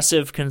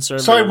progressive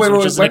conservatives, Sorry, wait,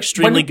 which is an when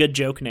extremely did- good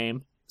joke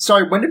name.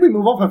 Sorry, when did we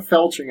move off of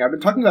felching? I've been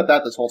talking about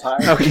that this whole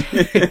time. Okay.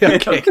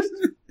 Okay.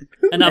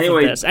 Enough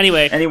Anyway- of this.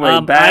 Anyway,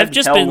 bad I've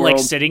just hell been like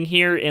world. sitting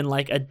here in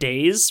like a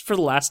daze for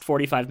the last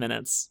 45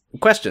 minutes.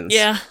 Questions.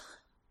 Yeah.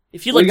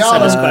 If you'd like We to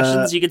send us got-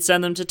 questions, you could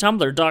send them to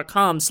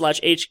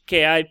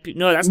tumblr.com/HKIP.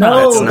 No, that's No,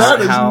 not That's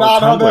that is how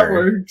not how that Tumblr-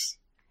 works.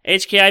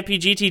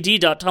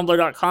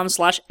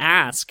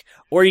 HKIPGTD.tumblr.com/ask.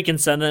 Or you can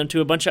send them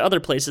to a bunch of other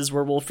places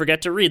where we'll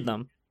forget to read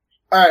them.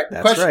 Alright,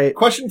 That's right.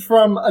 question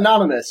from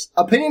Anonymous.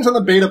 Opinions on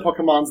the beta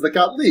Pokemons that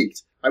got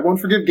leaked. I won't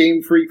forgive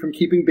Game Freak from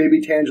keeping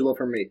Baby Tangela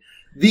from me.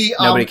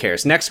 Nobody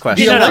cares. Next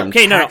question. Yeah,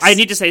 No. I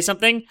need to say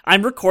something.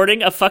 I'm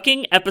recording a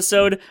fucking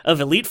episode of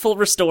Elite Full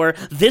Restore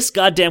this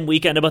goddamn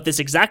weekend about this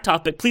exact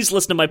topic. Please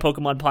listen to my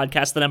Pokemon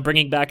podcast that I'm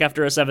bringing back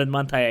after a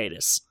 7-month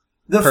hiatus.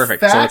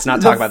 Perfect, so let's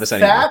not talk about this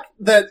anymore. The fact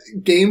that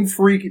Game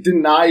Freak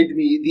denied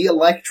me the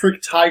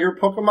Electric Tiger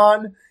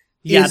Pokemon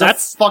Yeah, is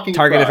that's a fucking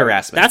Targeted crime.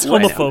 harassment. that's I know.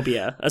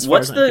 homophophia. As far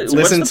What's as the I'm concerned.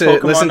 Listen what's the to-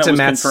 Pokemon listen that to was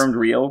Matt's- confirmed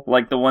real?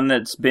 Like the one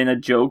that's been a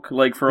joke,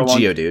 like for a long.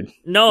 Geodude.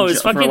 No,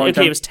 it's For a fucking long okay.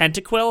 time. It was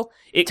Tentaquill.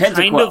 It kind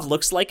Tentaquill. of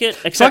looks like it,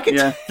 except Fucking-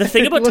 Yeah. the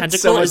thing about It looks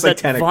so Tentaquill much is like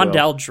that Tentaquill.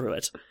 Vondel drew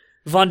it.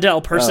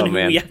 Vondel, person Oh, who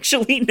man. we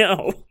actually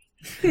know,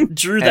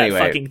 drew that Anyway.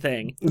 fucking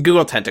thing.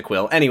 Google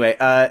Tentaquill. Anyway,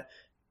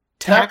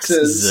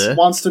 Taxes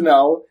wants to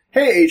know,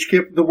 hey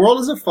HKIP, the world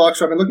is a fuck,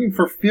 so I've been looking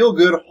for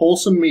feel-good,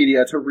 wholesome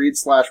media to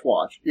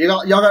read/watch.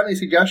 Y'all got any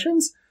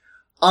suggestions?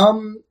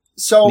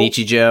 So,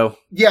 Nichijou.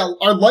 yeah,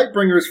 our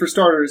Lightbringers for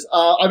starters.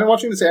 I've been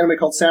watching this anime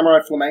called Samurai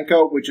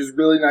Flamenco, which is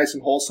really nice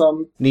and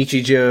wholesome.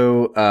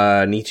 Nichijou.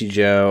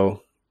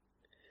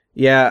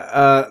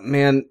 Yeah,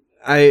 man,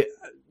 I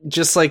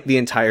just like the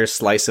entire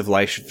slice of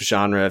life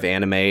genre of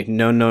anime.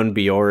 Non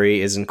Biori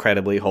is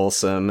incredibly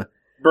wholesome.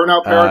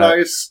 Burnout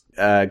Paradise.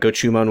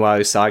 Gochumon wa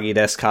Usagi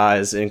desu ka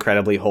is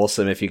incredibly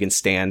wholesome if you can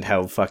stand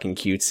how fucking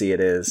cutesy it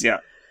is. Yeah.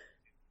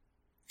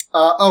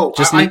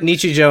 Just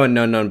Nichijou and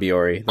Non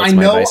Biori. That's I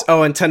my know- advice.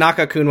 Oh, and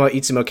Tanaka-kun wa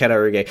Itsumo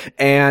Keraruge.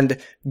 And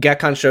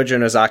Gekkan Shoujo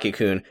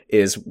Nozaki-kun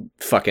is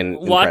fucking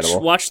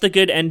incredible. Watch the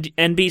good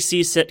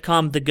NBC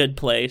sitcom The Good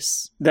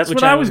Place. That's which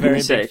what I I'm was a very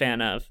gonna say. big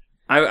fan of.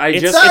 I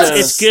It's, just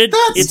it's good.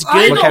 that's- It's I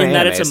good know- What kind of in that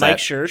anime it's a is Mike that?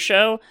 Schur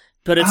show,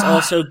 but it's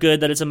also good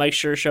that it's a Mike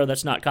Schur show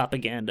that's not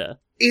propaganda.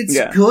 It's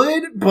Yeah.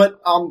 good,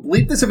 but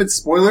bleep this if it's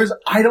spoilers.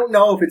 I don't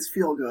know if it's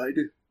feel good.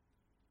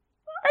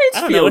 it's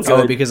I don't know, feel it's Oh,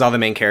 good. because all the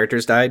main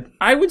characters died?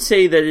 I would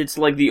say that it's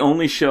like the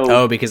only show.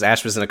 Oh, because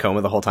Ash was in a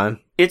coma the whole time?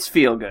 It's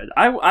feel good.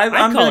 I'm call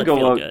gonna it go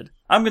feel out. good.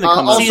 I'm gonna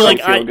come out also- See, and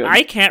like feel good.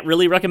 I can't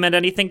really recommend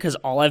anything because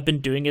all I've been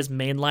doing is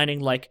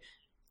mainlining like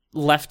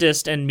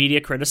leftist and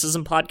media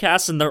criticism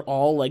podcasts, and they're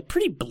all like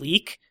pretty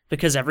bleak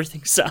because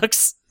everything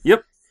sucks.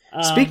 Yep.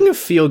 Speaking of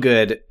feel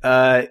good,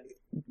 can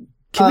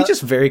we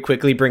just very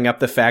quickly bring up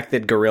the fact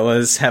that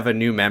Gorillaz have a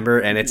new member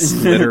and it's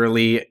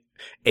literally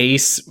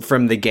Ace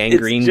from the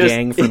Gangrene just-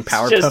 Gang from it's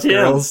just Powerpuff him.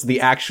 Girls,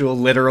 the actual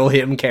literal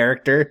him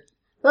character?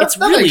 it's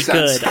That really makes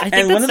sense. good. I think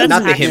And that's, one of that's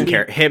Not the actually, him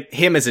character.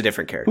 Him is a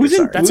different character. Who's in-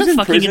 sorry. That's Who's a in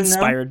fucking prison now?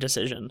 inspired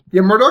decision.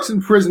 Yeah, Murdoch's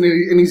in prison,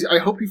 and he's. I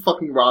hope he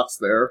fucking rots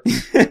there.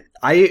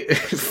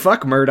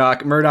 Fuck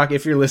Murdoch. Murdoch,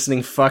 if you're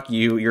listening, fuck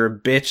you. You're a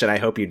bitch, and I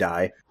hope you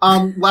die.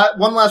 One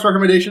last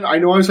recommendation. I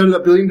know I've said it a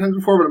billion times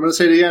before, but I'm going to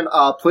say it again.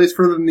 Place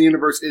Further Than the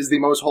Universe is the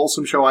most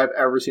wholesome show I've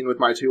ever seen with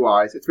my two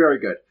eyes. It's very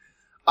good.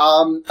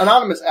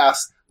 Anonymous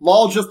asks,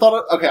 lol, just thought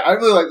it. Okay, I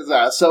really like this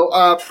ask. So,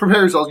 prepare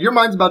yourselves. Your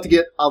mind's about to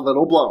get a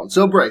little blown,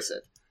 so brace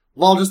it.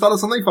 Lol, just thought of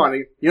something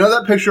funny. You know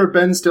that picture of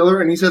Ben Stiller,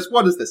 and he says,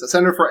 what is this, a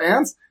center for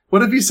ants?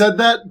 What if he said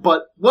that,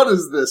 but what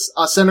is this,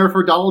 a center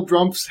for Donald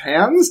Trump's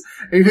hands?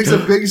 And he takes a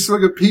big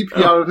swig of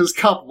pee-pee out of his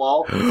cup,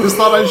 lol. Just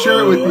thought I'd share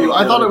it with you.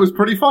 I thought it was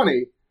pretty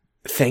funny.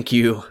 Thank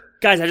you.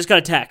 Guys, I just got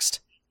a text.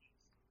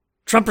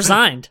 Trump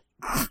resigned.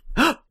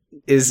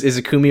 Is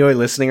Akumioi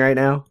listening right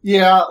now?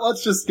 Yeah,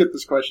 let's just get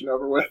this question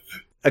over with.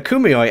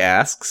 Akumioi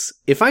asks,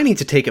 if I need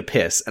to take a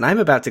piss and I'm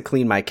about to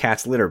clean my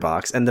cat's litter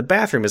box and the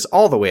bathroom is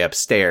all the way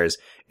upstairs,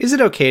 is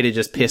it okay to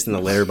just piss in the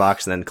litter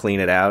box and then clean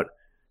it out?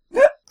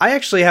 I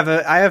actually have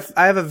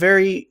a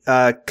very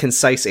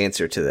concise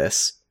answer to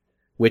this,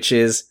 which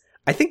is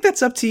I think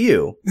that's up to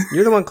you.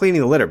 You're the one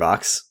cleaning the litter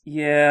box.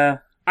 Yeah.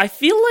 I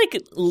feel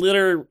like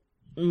litter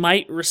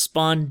might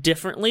respond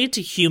differently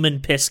to human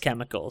piss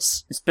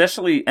chemicals.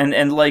 Especially,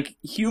 and like,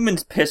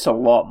 humans piss a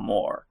lot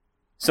more.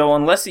 So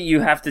unless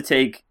you have to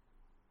take,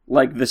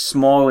 like, the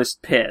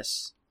smallest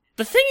piss.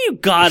 The thing you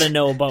gotta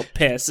know about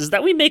piss is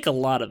that we make a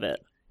lot of it.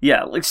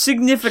 Yeah, like,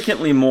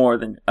 significantly more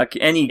than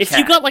any If cat.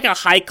 you got like a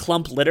high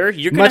clump litter,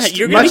 you're gonna Much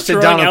you're gonna be to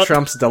throwing Donald out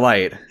Trump's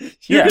delight.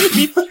 you're Yeah. gonna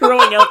be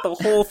throwing out the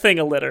whole thing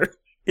of litter.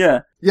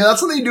 Yeah. Yeah, that's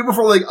something you do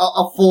before, like,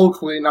 a full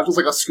clean, not just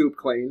like a scoop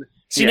clean.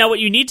 See, Yeah. now what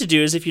you need to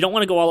do is if you don't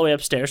want to go all the way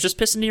upstairs, just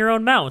piss into your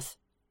own mouth.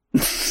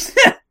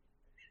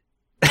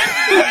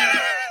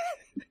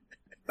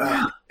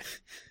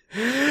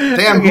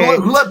 Damn, Okay.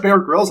 who let Bear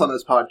Grylls on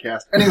this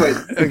podcast? Anyways,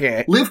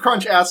 Okay. Leaf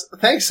Crunch asks,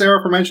 thanks,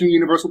 Sarah, for mentioning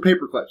Universal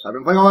Paperclips. I've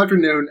been playing all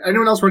afternoon.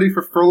 Anyone else ready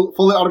for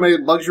fully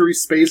automated luxury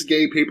space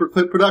gay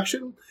paperclip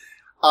production?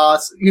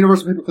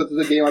 Universal Paperclips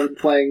is a game I've been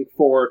playing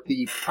for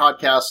the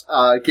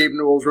podcast, Gabe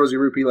Newell's Rosie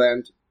Rupee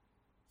Land,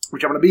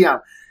 which I'm going to be on.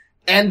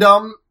 And,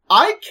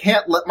 I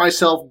can't let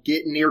myself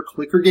get near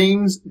clicker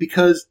games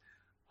because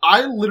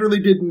I literally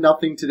did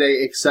nothing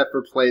today except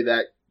for play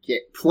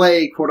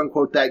quote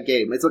unquote that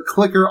game. It's a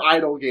clicker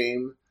idle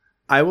game.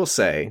 I will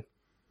say,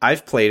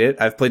 I've played it.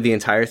 I've played the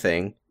entire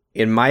thing.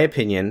 In my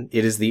opinion,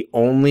 it is the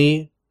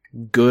only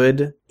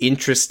good,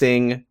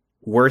 interesting,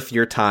 worth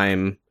your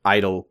time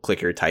idle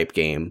clicker type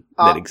game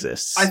that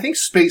exists. I think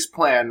Space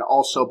Plan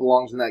also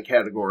belongs in that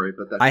category,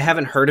 but that's I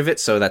haven't heard of it,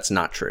 so that's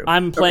not true.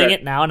 I'm playing Okay.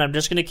 it now, and I'm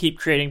just gonna keep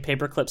creating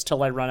paper clips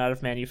till I run out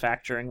of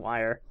manufacturing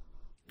wire.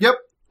 Yep,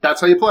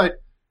 that's how you play.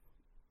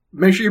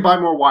 Make sure you buy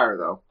more wire,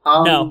 though.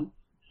 No.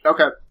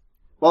 Okay.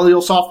 Well,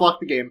 you'll soft lock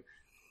the game.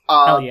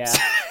 Hell yeah.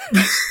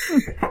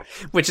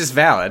 Which is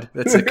valid.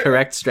 That's a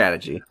correct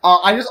strategy.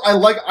 I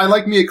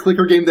like me a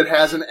clicker game that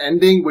has an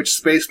ending, which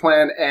Space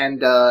Plan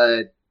and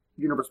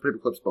Universal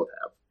Paperclips both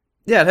have.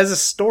 Yeah, it has a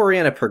story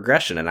and a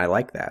progression, and I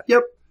like that.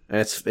 Yep. And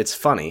it's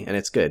funny, and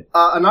it's good.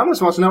 Anonymous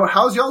wants to know,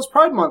 how's y'all's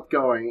Pride Month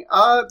going?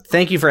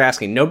 Thank you for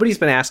asking. Nobody's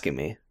been asking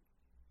me.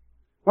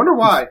 Wonder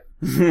why.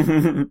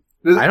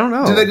 I don't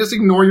know. Do they just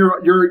ignore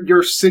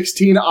your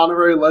 16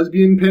 honorary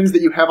lesbian pins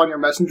that you have on your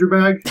messenger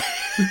bag?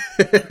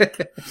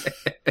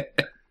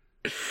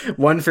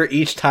 One for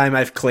each time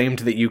I've claimed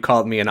that you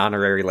called me an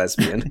honorary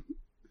lesbian.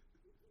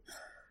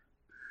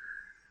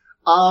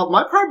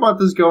 My Pride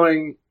Month is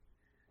going,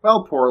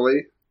 well,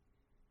 poorly.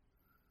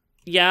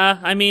 Yeah,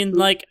 I mean,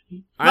 like,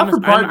 Not for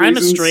I'm pride a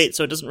reasons. straight,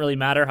 so it doesn't really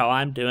matter how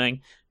I'm doing.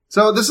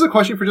 So this is a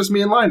question for just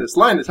me and Linus.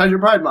 Linus, how's your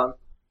Pride Month?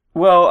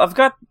 Well, I've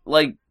got,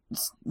 like,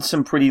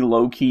 some pretty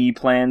low-key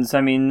plans.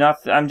 I mean,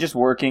 I'm just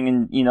working,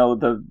 and, you know,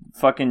 the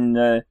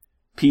fucking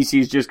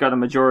PC's just got a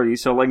majority,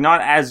 so, like,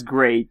 not as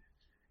great.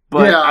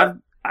 But, Yeah.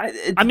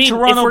 I mean,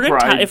 Toronto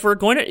Pride.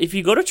 if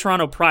you go to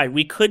Toronto Pride,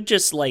 we could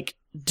just, like,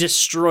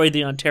 destroy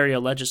the Ontario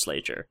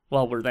legislature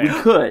while we're there. We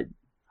could.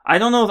 I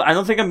don't know. I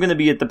don't think I'm going to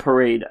be at the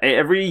parade.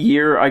 Every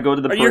year I go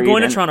to the parade. You're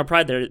going to Toronto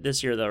Pride there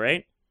this year, though,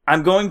 right?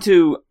 I'm going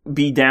to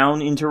be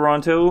down in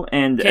Toronto,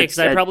 and Okay, because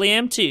I probably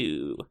am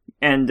too.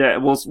 And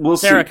we'll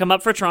Sarah, see. come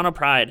up for Toronto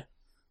Pride.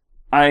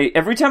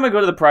 Every time I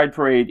go to the Pride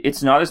Parade,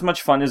 it's not as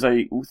much fun as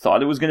I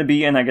thought it was going to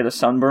be, and I get a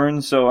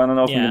sunburn. So I don't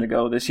know if I'm Yeah. going to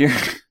go this year.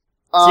 See,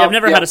 I've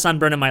never Yeah. had a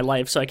sunburn in my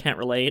life, so I can't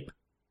relate.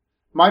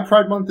 My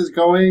Pride Month is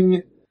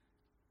going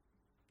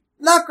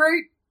not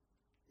great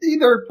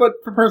either, but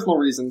for personal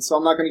reasons, so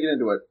I'm not going to get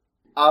into it.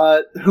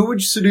 Who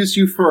would seduce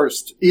you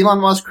first? Elon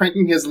Musk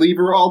cranking his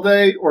lever all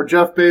day, or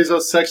Jeff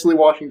Bezos sexually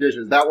washing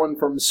dishes? That one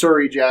from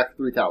Surrey Jack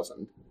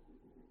 3000.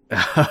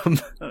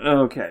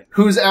 Okay.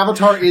 Whose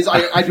avatar is,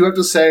 I do have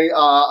to say,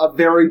 a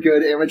very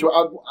good image.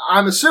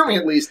 I'm assuming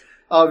at least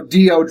of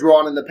Dio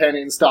drawn in the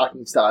panty and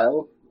stocking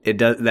style.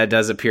 That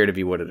does appear to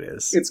be what it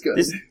is. It's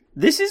good.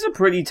 This is a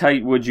pretty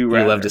tight would you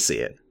rather. You love to see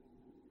it.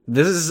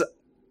 This is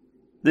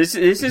This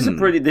is a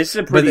pretty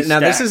But now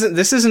stacked.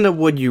 this isn't a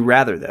would you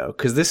rather though,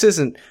 because this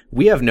isn't.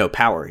 We have no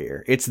power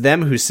here. It's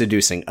them who's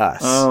seducing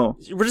us. Oh.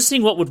 We're just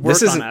seeing what would work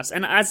This on isn't- us.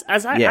 And as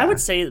I Yeah. would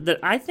say that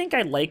I think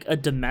I like a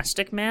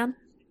domestic man.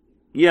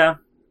 Yeah.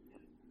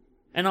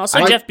 And also,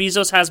 I- Jeff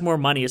Bezos has more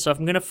money, so if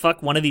I'm gonna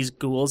fuck one of these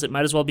ghouls, it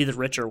might as well be the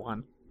richer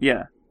one.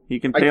 Yeah. He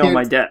can I pay all can't-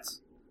 my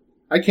debts.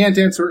 I can't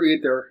answer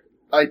either,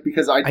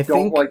 because I don't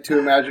think- like to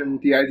imagine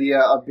the idea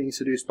of being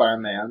seduced by a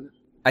man.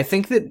 I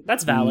think that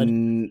That's valid.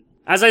 mm,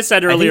 As I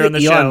said think earlier that in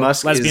the Elon show,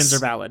 Musk lesbians is-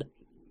 are valid.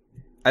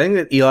 I think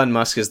that Elon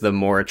Musk is the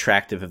more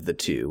attractive of the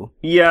two,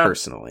 Yeah.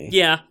 personally.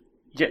 Yeah.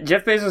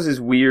 Jeff Bezos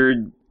is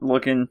weird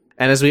looking.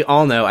 And as we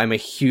all know, I'm a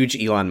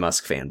huge Elon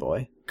Musk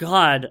fanboy.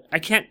 God, I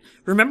can't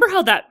remember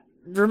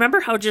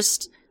how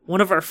just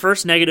one of our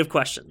first negative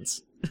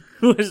questions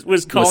was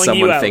Was calling someone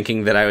you out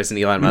thinking that I was an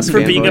Elon Musk for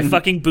fanboy? being a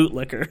fucking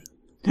bootlicker.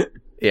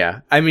 Yeah,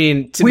 I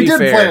mean, to We be did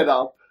fair, play it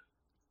up.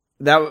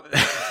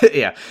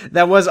 that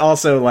that was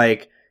also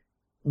like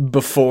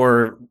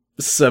before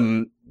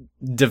some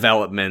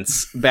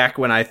developments back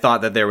when I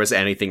thought that there was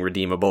anything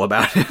redeemable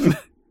about him.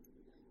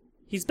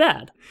 He's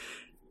bad.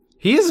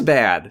 He is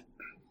bad,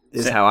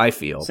 is Sam- how I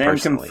feel Sam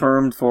personally.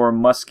 confirmed for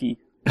Muskie.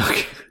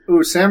 Okay.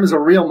 Ooh, Sam is a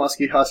real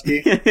musky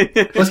husky.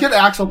 Let's get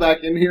Axel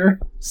back in here.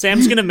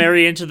 Sam's gonna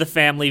marry into the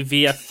family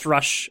via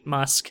Thrush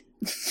Musk.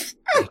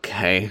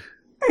 Okay.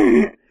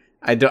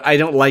 I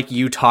don't like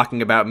you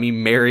talking about me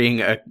marrying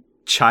a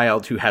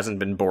child who hasn't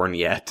been born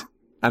yet.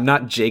 I'm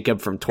not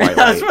Jacob from That's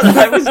Twilight. what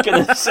I was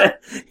gonna say.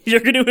 You're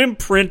gonna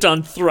imprint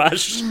on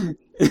Thrush.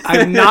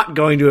 I'm not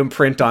going to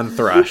imprint on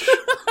Thrush.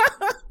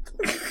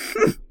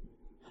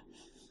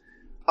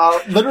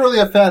 Literally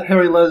a fat,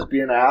 hairy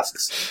lesbian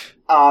asks.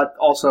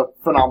 Also,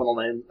 phenomenal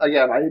name.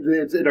 Again, I need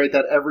to iterate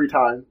that every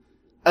time.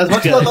 As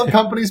much as I love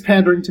companies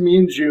pandering to me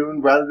in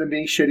June, rather than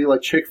being shitty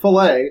like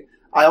Chick-fil-A,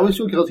 I always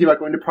feel guilty about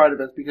going to Pride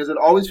events because it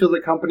always feels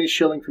like companies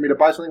shilling for me to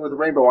buy something with a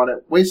rainbow on it.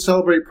 Ways to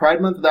celebrate Pride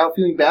Month without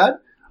feeling bad?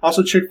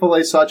 Also,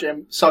 Chick-fil-A sucks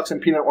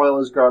and peanut oil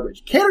is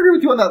garbage. Can't agree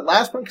with you on that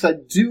last one because I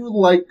do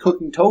like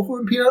cooking tofu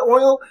in peanut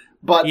oil,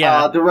 but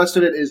Yeah. the rest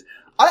of it is...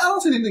 I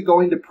honestly think that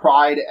going to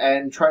Pride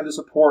and trying to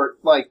support,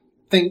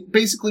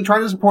 basically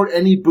trying to support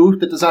any booth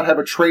that does not have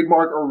a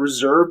trademark or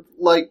reserved,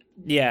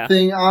 Yeah.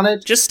 thing on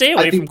it. Just stay I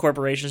away think- from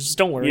corporations. Just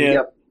don't worry. Yeah.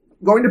 Yep.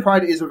 Going to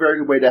Pride is a very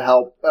good way to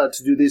help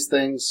to do these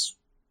things.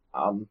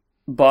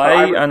 Buy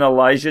I- an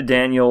Elijah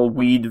Daniel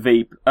weed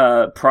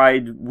vape,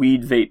 Pride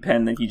weed vape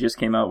pen that he just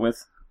came out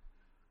with.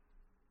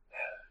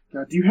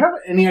 Now, do you have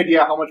any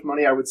idea how much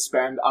money I would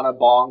spend on a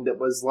bong that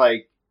was,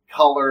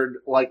 colored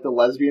like the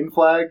lesbian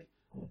flag?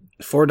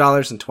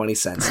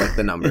 $4.20, like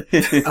the number.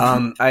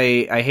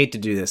 I hate to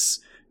do this.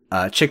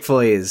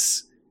 Chick-fil-A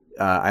is,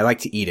 I like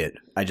to eat it.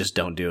 I just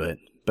don't do it.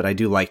 But I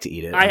do like to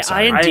eat it. I'm I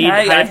sorry. indeed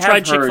I have have tried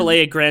heard- Chick-fil-A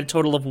a grand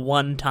total of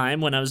one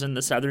time when I was in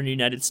the southern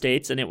United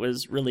States, and it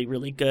was really,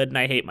 really good, and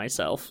I hate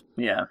myself.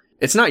 Yeah.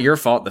 It's not your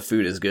fault the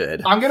food is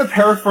good. I'm going to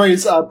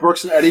paraphrase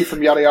Brooks and Eddie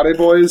from Yada Yada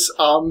Boys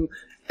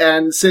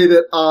and say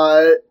that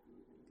I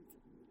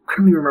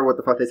don't even remember what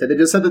the fuck they said. They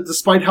just said that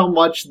despite how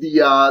much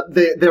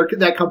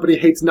that company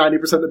hates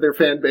 90% of their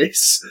fan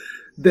base,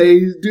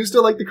 they do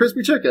still like the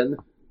crispy chicken.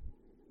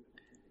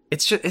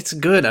 It's good, It's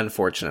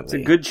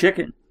unfortunately. a good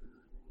chicken.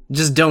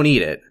 Just don't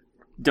eat it.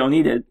 Don't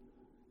eat it.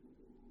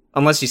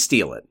 Unless you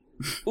steal it.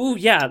 Ooh,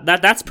 yeah,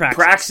 that's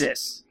praxis.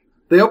 Praxis.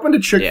 They opened a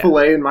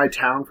Chick-fil-A in my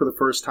town for the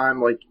first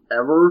time, like,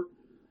 ever.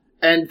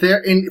 And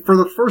for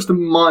the first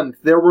month,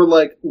 there were,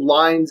 like,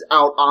 lines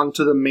out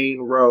onto the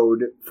main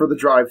road for the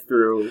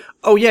drive-thru.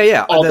 Oh,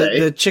 yeah. All day.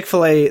 The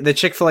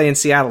Chick-fil-A in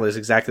Seattle is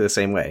exactly the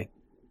same way.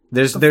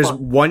 There's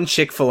one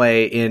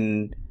Chick-fil-A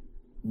in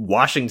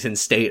Washington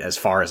State, as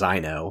far as I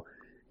know.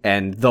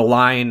 And the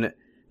line,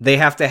 they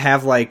have to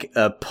have, like,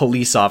 a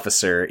police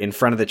officer in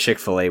front of the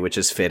Chick-fil-A, which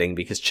is fitting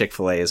because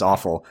Chick-fil-A is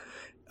awful.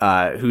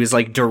 Who is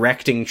like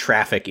directing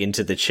traffic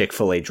into the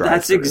Chick-fil-A drive-thru.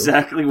 That's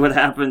exactly what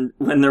happened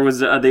when there was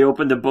they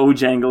opened a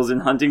Bojangles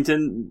in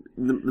Huntington.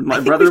 My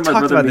brother and my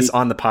talked brother about this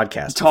on the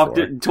podcast.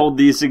 told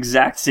this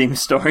exact same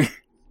story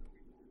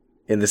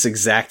in this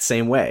exact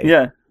same way.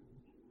 Yeah,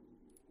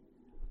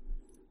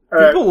 All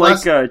people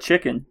right, like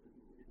chicken,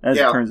 as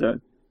it turns out.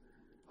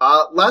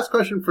 last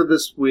question for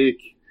this week.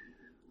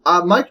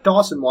 Mike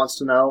Dawson wants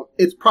to know,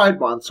 it's Pride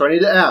Month, so I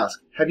need to ask,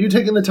 have you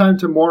taken the time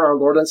to mourn our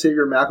Lord and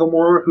Savior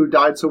Macklemore, who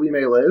died so we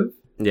may live?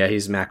 Yeah,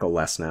 he's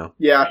Mackle-less now.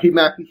 Yeah, he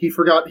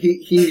forgot,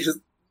 he just,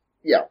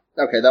 yeah,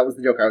 okay, that was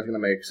the joke I was going to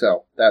make,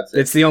 so that's it.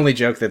 It's the only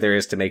joke that there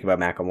is to make about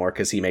Macklemore,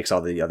 because he makes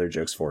all the other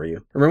jokes for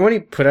you. Remember when he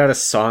put out a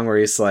song where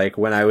he's like,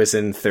 when I was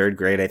in 3rd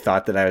grade, I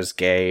thought that I was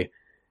gay.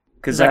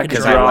 Because I could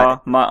draw,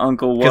 my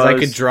uncle was. Because I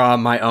could draw,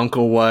 my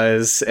uncle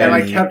was. And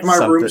I kept my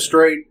room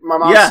straight. My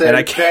mom said,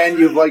 Ben,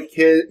 you've liked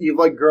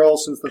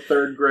girls since the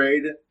 3rd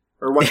grade,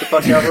 or what the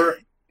fuck ever.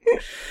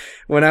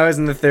 When I was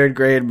in the 3rd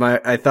grade,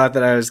 I thought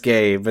that I was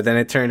gay, but then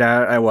it turned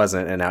out I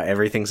wasn't, and now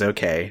everything's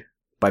okay.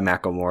 By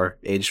Macklemore,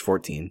 age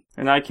 14.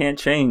 And I can't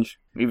change,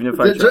 even if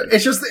I try.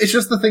 It's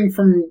just the thing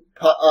from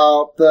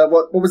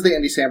what was the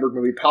Andy Samberg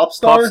movie,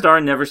 Popstar?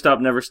 Popstar, Never Stop,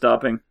 Never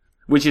Stopping,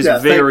 which is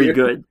very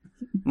good.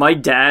 My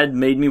dad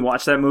made me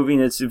watch that movie,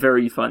 and it's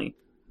very funny.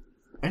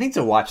 I need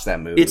to watch that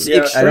movie. It's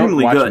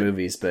extremely I don't watch good.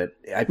 movies, but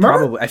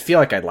I feel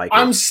like I'd like it.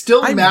 I'm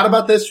still mad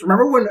about this.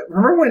 Remember when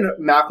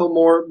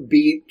Macklemore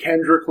beat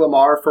Kendrick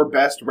Lamar for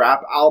Best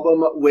Rap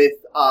Album with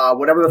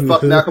whatever the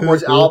fuck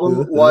Macklemore's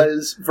album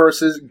was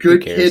versus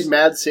Good Kid,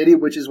 Mad City,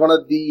 which is one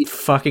of the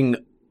fucking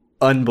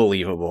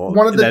unbelievable.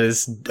 One of the- that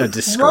is a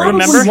disgrace.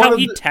 Remember how one of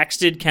he the-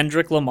 texted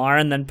Kendrick Lamar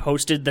and then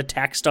posted the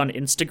text on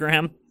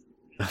Instagram?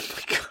 Oh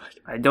my god.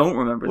 I don't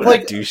remember that.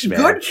 like douchebag.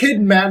 Good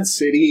Kid, Mad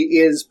City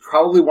is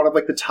probably one of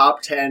like the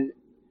top 10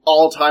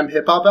 all-time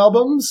hip-hop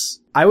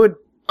albums. I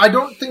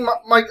don't think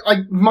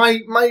my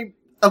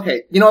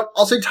okay, you know what?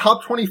 I'll say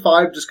top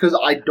 25 just because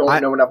I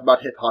don't know enough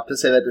about hip-hop to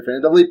say that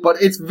definitively,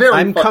 but it's very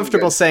I'm fucking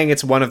comfortable good. saying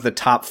it's one of the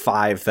top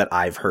 5 that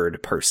I've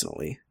heard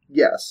personally.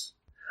 Yes.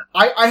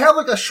 I have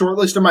like a short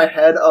list in my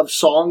head of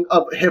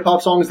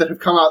hip-hop songs that have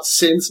come out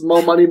since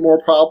Mo Money, Mo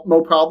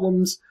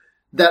Problems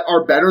that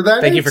are better than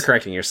Thank you for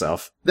correcting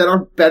yourself. that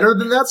are better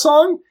than that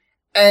song.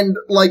 And,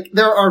 like,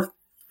 there are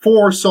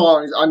 4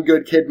 songs on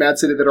Good Kid, Mad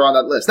City that are on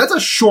that list. That's a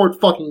short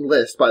fucking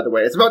list, by the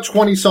way. It's about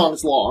 20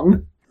 songs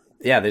long.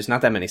 Yeah, there's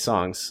not that many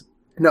songs.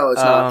 No,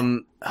 it's not.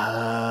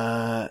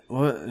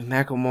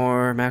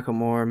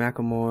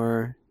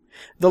 Macklemore.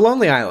 The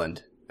Lonely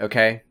Island,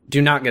 okay?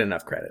 Do not get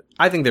enough credit.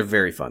 I think they're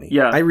very funny.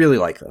 Yeah. I really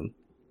like them.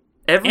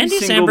 Every Andy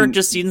single- Samberg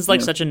just seems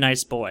like such a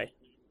nice boy.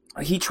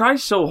 He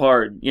tries so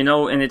hard, you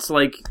know, and it's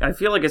like, I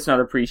feel like it's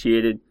not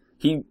appreciated.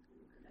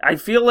 I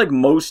feel like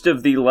most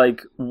of the,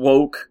 like,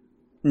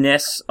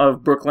 wokeness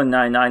of Brooklyn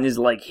Nine-Nine is,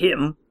 like,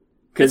 him.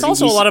 It's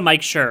also a lot of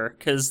Mike Schur,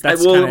 because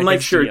that's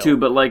Mike Schur too,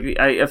 but like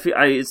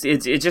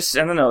it just,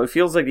 I don't know. It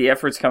feels like the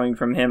effort's coming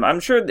from him. I'm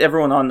sure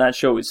everyone on that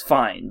show is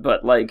fine,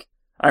 but like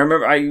I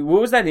remember,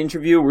 what was that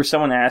interview where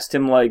someone asked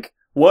him like,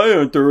 why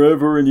aren't there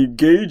ever any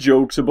gay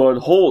jokes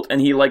about Holt? And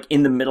he like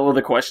in the middle of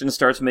the question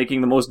starts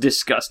making the most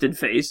disgusted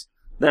face.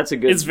 That's a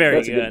good. It's very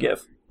that's a good. good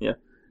gif. Yeah.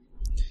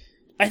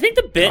 I think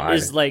the bit God.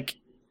 is like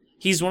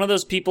he's one of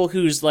those people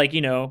who's like,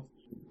 you know,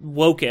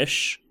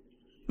 wokish,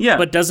 Yeah.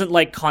 but doesn't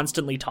like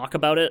constantly talk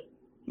about it.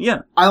 Yeah.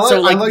 I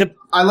so, like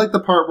the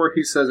part where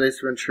he says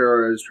Ace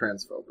Ventura is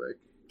transphobic.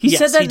 He Yes,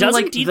 said that he does in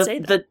like indeed say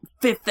that.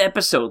 the 5th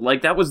episode.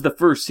 Like that was the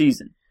first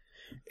season.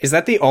 Is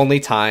that the only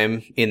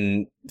time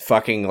in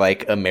fucking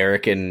like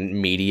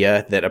American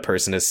media that a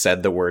person has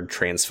said the word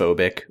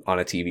transphobic on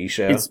a TV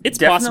show? It's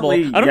possible.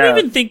 Definitely, I don't yeah.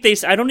 even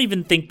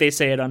think they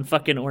say it on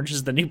fucking Orange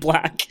is the New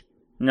Black.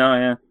 No,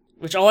 yeah.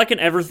 Which all I can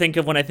ever think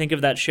of when I think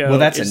of that show. Well,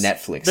 that's a is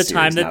Netflix The series,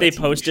 time that not they a TV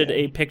posted show.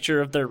 a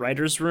picture of their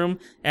writers' room,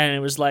 and it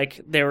was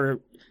like they were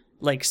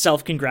like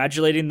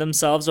self-congratulating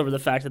themselves over the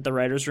fact that the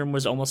writers' room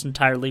was almost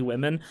entirely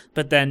women.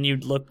 But then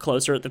you'd look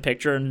closer at the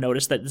picture and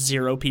notice that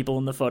 0 people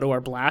in the photo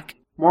are black.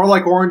 More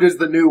like Orange is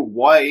the New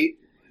White.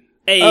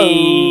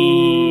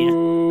 Hey,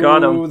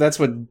 Got him. That's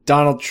what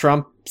Donald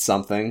Trump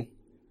something.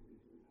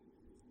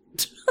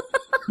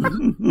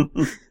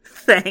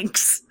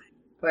 thanks.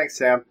 Thanks,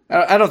 Sam.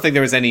 I don't think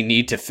there was any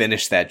need to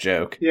finish that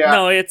joke. Yeah.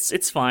 No,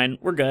 it's fine.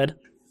 We're good.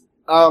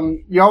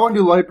 Y'all want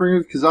to do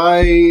Lightbringers? Because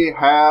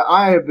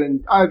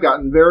I've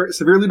gotten very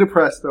severely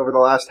depressed over the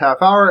last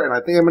half hour, and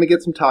I think I'm going to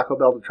get some Taco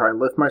Bell to try and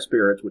lift my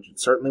spirits, which it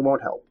certainly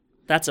won't help.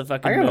 That's a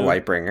fucking I got a move.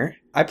 Lightbringer.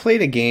 I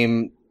played a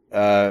game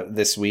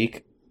this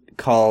week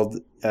called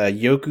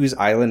Yoku's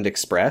Island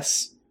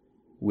Express,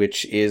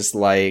 which is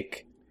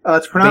like...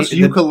 it's pronounced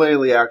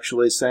ukulele,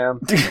 actually,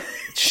 Sam.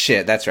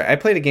 Shit, that's right. I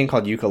played a game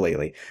called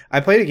Ukulele. I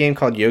played a game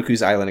called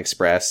Yoku's Island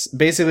Express.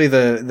 Basically,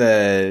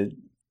 the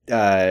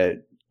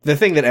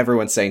thing that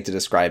everyone's saying to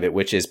describe it,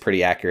 which is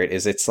pretty accurate,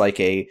 is it's like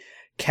a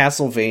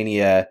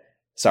Metroidvania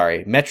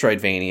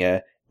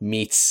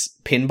meets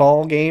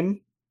pinball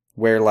game,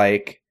 where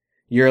like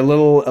you're a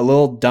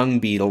little dung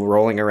beetle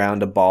rolling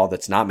around a ball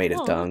that's not made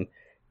of dung,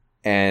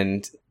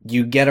 and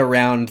you get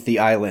around the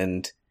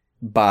island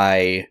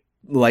by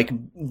like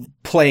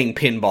playing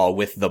pinball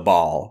with the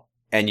ball,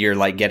 and you're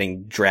like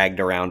getting dragged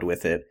around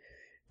with it,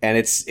 and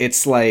it's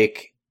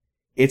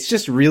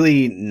just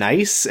really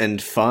nice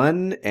and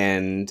fun,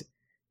 and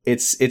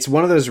it's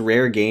one of those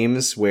rare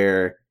games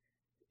where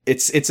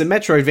it's a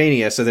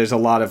Metroidvania, so there's a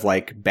lot of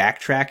like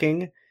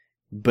backtracking,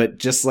 but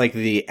just like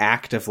the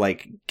act of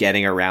like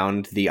getting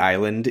around the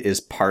island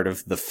is part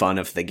of the fun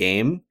of the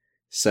game.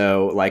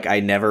 So like I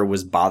never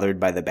was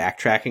bothered by the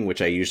backtracking,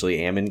 which I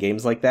usually am in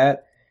games like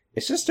that.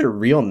 It's just a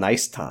real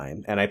nice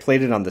time, and I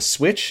played it on the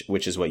Switch,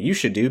 which is what you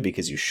should do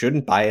because you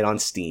shouldn't buy it on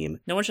Steam.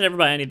 No one should ever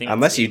buy anything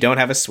unless you don't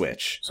have a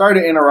Switch. Sorry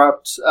to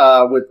interrupt,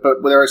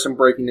 but there is some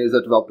breaking news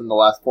that developed in the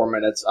last 4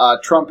 minutes.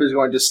 Trump is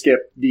going to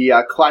skip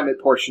the climate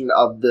portion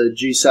of the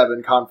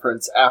G7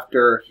 conference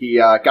after he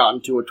got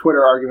into a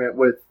Twitter argument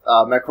with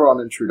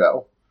Macron and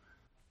Trudeau.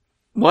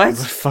 What? What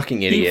a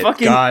fucking idiot.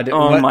 God.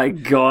 Oh my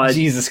god.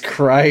 Jesus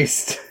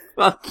Christ.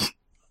 Fuck.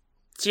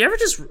 So you ever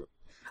just...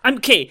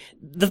 okay,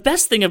 the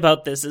best thing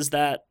about this is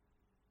that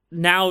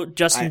now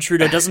Justin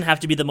Trudeau doesn't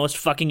have to be the most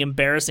fucking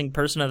embarrassing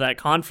person at that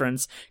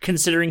conference,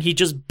 considering he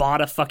just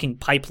bought a fucking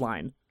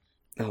pipeline.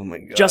 Oh my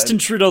god. Justin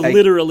Trudeau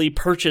literally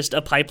purchased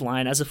a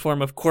pipeline as a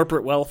form of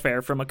corporate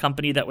welfare from a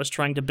company that was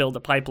trying to build a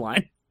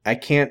pipeline. I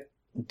can't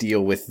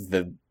deal with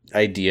the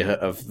idea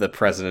of the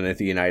President of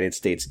the United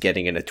States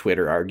getting in a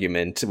Twitter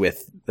argument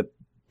with the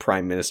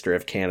Prime Minister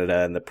of Canada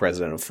and the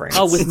President of France.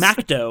 Oh, with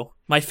MacDo,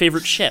 my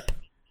favorite ship.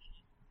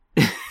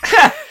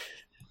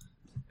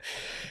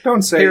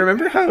 Don't say. Hey,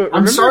 remember how?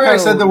 I'm sorry I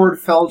said the word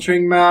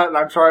felching, Matt, and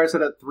I'm sorry I said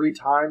it 3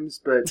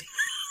 times, but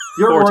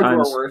your words were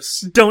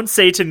worse. Don't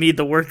say to me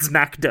the words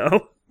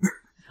MacDo.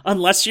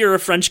 Unless you're a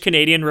French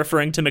Canadian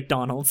referring to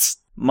McDonald's.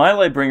 My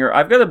Lightbringer,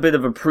 I've got a bit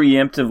of a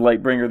preemptive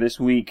Lightbringer this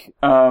week,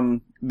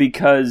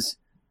 because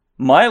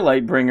my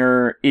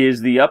Lightbringer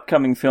is the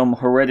upcoming film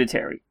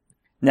Hereditary.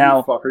 Now,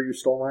 you fucker, you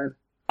stole mine.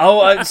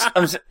 Oh,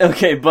 I'm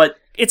okay, but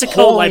it's a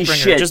co-Lightbringer.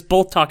 Shit. Just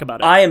both talk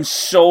about it. I am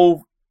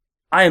so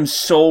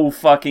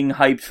fucking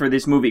hyped for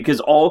this movie,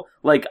 because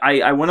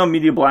I went on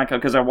Media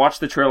Blackout because I watched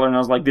the trailer and I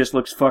was like, this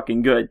looks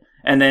fucking good.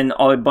 And then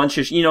a bunch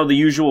of, the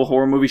usual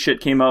horror movie shit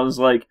came out and was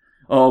like,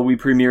 oh, we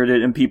premiered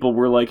it and people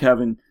were like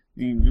having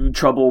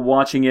trouble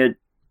watching it.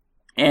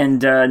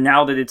 And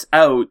now that it's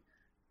out,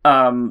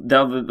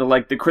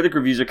 the critic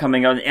reviews are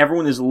coming out and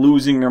everyone is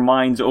losing their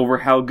minds over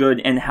how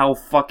good and how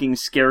fucking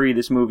scary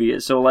this movie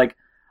is. So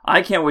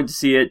I can't wait to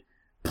see it.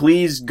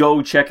 Please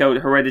go check out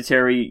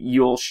Hereditary.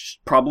 You'll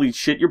probably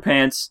shit your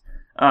pants.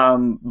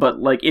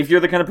 But if you're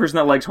the kind of person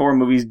that likes horror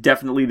movies,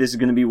 definitely this is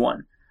going to be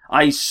one.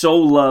 I so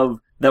love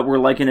that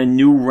we're in a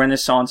new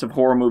renaissance of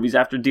horror movies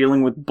after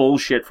dealing with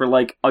bullshit for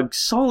a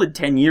solid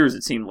 10 years,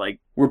 it seemed like.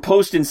 We're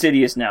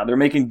post-Insidious now. They're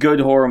making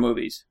good horror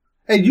movies.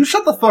 Hey, you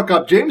shut the fuck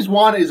up. James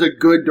Wan is a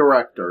good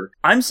director.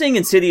 I'm saying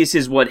Insidious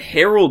is what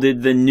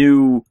heralded the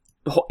new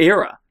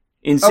era.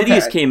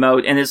 Insidious came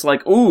out, and it's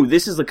ooh,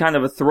 this is the kind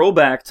of a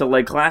throwback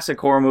to, classic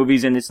horror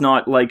movies, and it's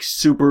not,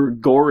 super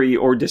gory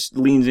or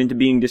leans into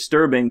being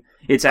disturbing.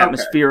 It's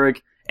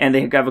atmospheric, and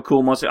they have a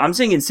cool monster. I'm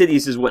saying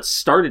Insidious is what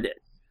started it.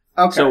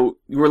 Okay. So,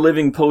 we're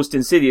living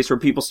post-Insidious, where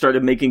people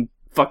started making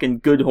fucking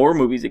good horror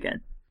movies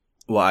again.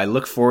 Well, I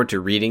look forward to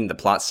reading the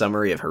plot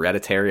summary of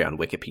Hereditary on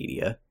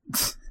Wikipedia.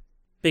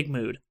 Big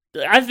mood.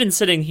 I've been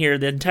sitting here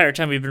the entire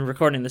time we've been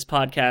recording this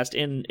podcast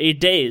in a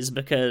daze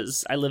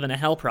because I live in a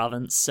hell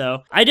province.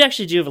 So I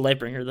actually do have a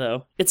Lightbringer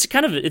though.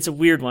 It's a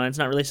weird one. It's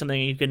not really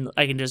something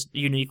I can just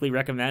uniquely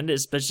recommend. But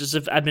it's just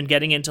if I've been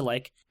getting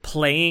into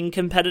playing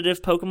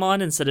competitive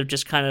Pokemon instead of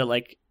just kind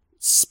of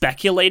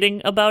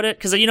speculating about it,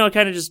 because it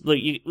kind of just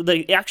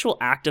the actual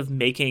act of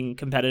making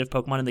competitive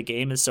Pokemon in the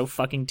game is so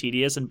fucking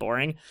tedious and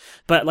boring.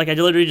 But I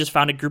literally just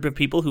found a group of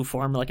people who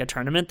form a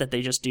tournament that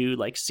they just do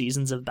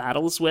seasons of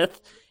battles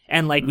with.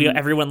 And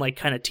everyone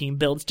kind of team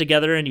builds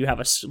together, and you have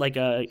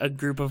a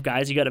group of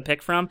guys you got to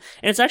pick from,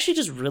 and it's actually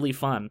just really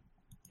fun.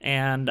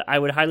 And I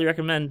would highly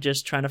recommend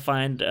just trying to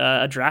find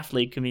a draft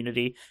league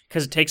community,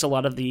 because it takes a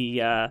lot of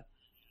the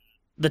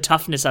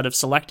toughness out of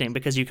selecting,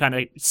 because you kind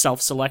of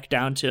self-select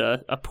down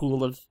to a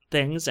pool of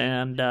things,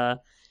 and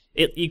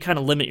you kind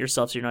of limit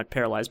yourself so you're not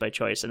paralyzed by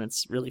choice, and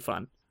it's really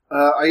fun.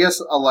 I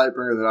guess a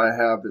Lightbringer that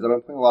I have is I've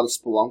been playing a lot of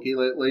Spelunky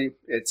lately.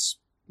 It's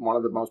one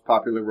of the most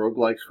popular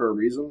roguelikes for a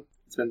reason.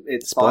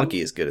 It's fun.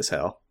 Spelunky is good as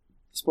hell.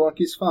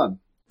 Spelunky's fun.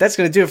 That's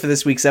going to do it for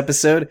this week's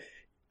episode.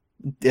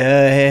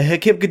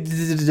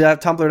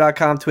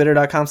 Tumblr.com,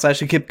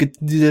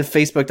 Twitter.com/Hakipgd,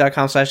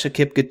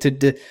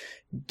 Facebook.com/Hakipgd,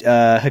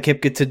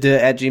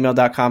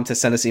 Hakipgd@gmail.com to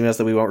send us emails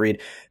that we won't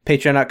read.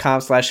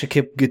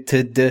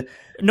 Patreon.com/Hakipgd.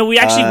 No, we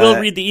actually will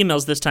read the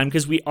emails this time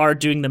because we are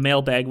doing the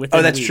mailbag within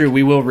Oh, that's a week. true.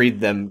 We will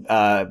read them.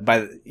 I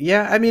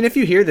mean, if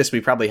you hear this,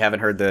 we probably haven't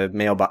heard the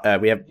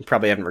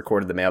probably haven't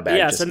recorded the mailbag.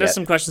 Yeah, just send yet. us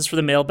some questions for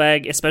the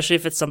mailbag, especially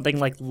if it's something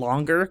like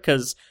longer,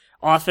 because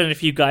often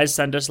if you guys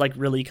send us like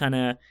really kind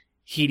of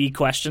heady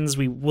questions,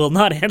 we will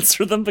not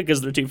answer them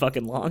because they're too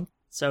fucking long.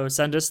 So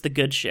send us the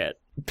good shit.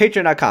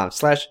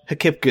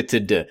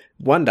 Patreon.com/Hakipgd.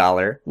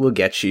 $1 will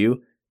get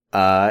you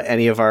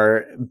any of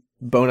our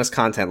bonus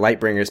content,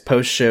 Lightbringers,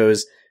 post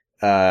shows,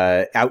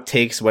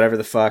 outtakes, whatever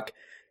the fuck.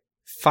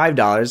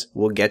 $5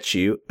 will get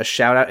you a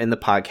shout out in the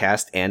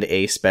podcast and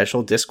a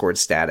special Discord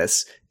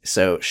status.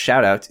 So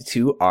shout out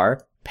to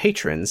our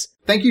patrons.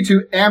 Thank you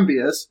to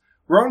Ambius,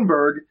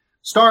 Roenberg,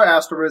 Star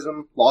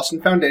Asterism,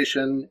 Lawson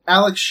Foundation,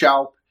 Alex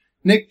Schaup,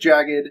 Nick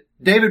Jagged,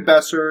 David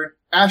Besser,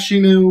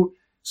 Ashinu,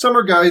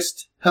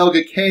 Summergeist,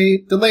 Helga K,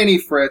 Delaney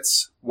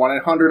Fritz,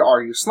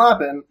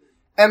 1-800-ARE-YOU-SLAPPIN',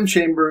 M.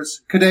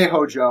 Chambers,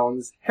 Kadeho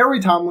Jones, Harry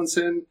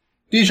Tomlinson,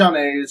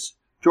 Dijonais,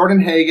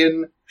 Jordan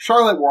Hagen,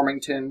 Charlotte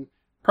Warmington,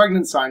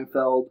 Pregnant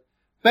Seinfeld,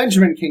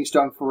 Benjamin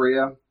Kingstone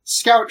Faria,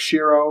 Scout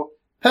Shiro,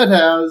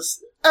 Petaz,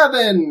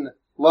 Evan,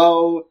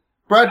 Lowe,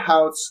 Brett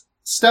Houts,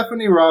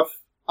 Stephanie Ruff,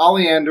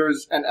 Ollie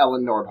Anders, and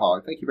Ellen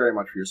Nordhog. Thank you very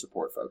much for your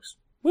support, folks.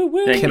 Woo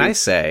woo. Can I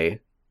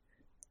say,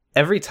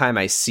 every time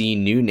I see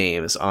new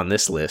names on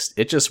this list,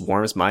 it just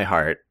warms my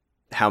heart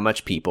how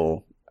much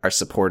people are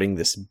supporting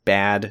this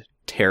bad,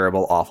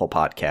 terrible, awful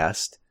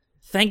podcast.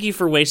 Thank you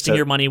for wasting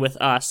your money with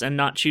us and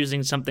not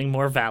choosing something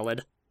more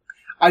valid.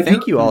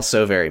 Thank you all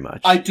so very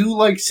much. I do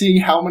like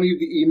seeing how many of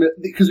the emails,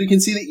 because we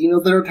can see the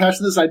emails that are attached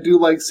to this. I do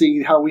like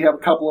seeing how we have a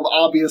couple of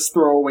obvious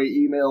throwaway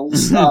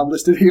emails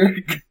listed here.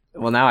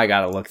 Well, now I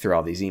gotta look through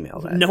all these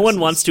emails. No one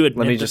wants to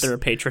admit that they're a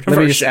patron of Let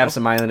our me just show.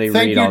 absentmindedly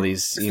read all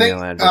these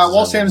email addresses.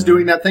 While Sam's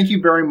doing that, thank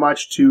you very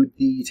much to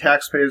the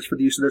Taxpayers for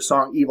the use of their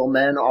song Evil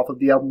Men off of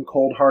the album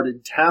Cold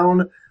Hearted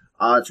Town.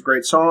 It's a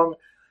great song.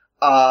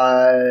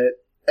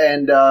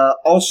 And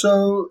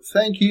also,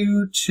 thank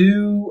you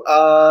to...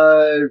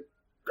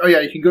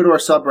 you can go to our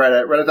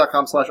subreddit,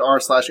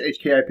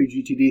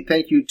 reddit.com/r/HKIPGTD.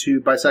 Thank you to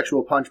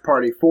Bisexual Punch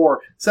Party for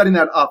setting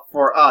that up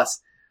for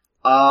us.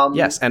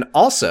 Yes, and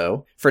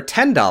also for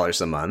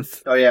 $10 a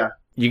month, oh yeah,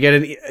 you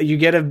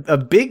get a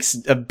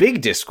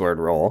big Discord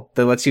role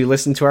that lets you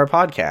listen to our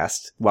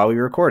podcast while we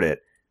record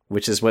it,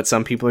 which is what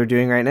some people are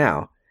doing right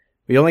now.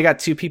 We only got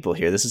 2 people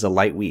here. This is a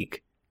light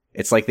week.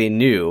 It's like they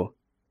knew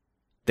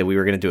that we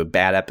were going to do a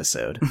bad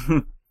episode.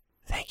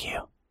 Thank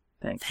you.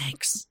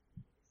 Thanks.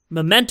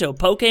 Memento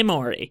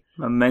Pokemori.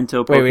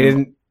 Memento Wait,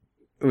 Pokemon.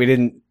 we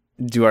didn't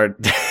do our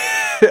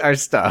our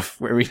stuff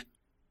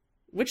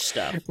Which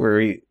stuff? where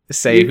we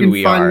say who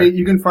we are.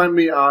 You can find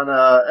me on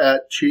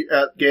at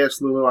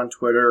Gaius Lulu on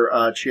Twitter,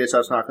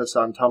 Chiesas Nakas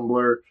on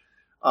Tumblr.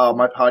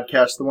 My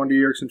podcast, The Wonder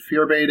Years and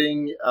Fear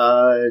Baiting.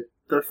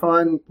 They're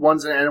fun.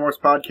 One's an Animorphs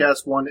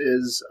podcast. One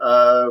is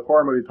a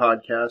horror movie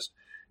podcast.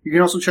 You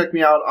can also check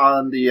me out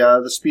on the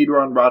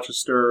Speedrun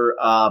Rochester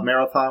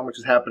Marathon, which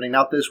is happening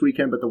not this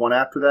weekend, but the one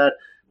after that.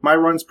 My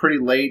run's pretty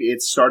late.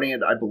 It's starting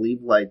at, I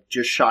believe, like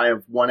just shy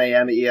of 1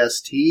 a.m.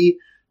 EST,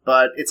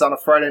 but it's on a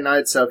Friday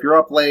night, so if you're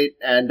up late,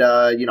 and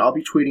I'll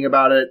be tweeting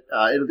about it.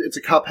 It's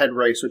a Cuphead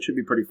race, so it should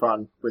be pretty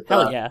fun. With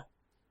Hell yeah.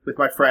 With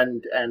my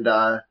friend and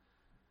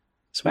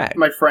Swag.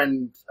 my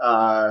friend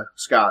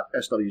Scott,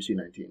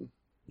 SWC19.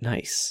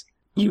 Nice.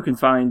 You can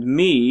find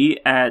me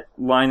at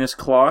Linus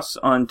Kloss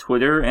on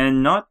Twitter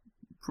and not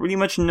pretty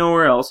much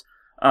nowhere else.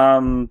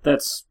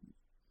 That's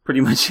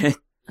pretty much it.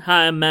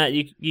 Hi, I'm Matt.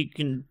 You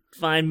can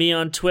find me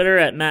on Twitter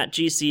at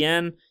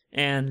MattGCN,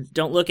 and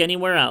don't look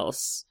anywhere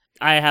else.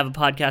 I have a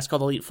podcast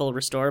called Elite Full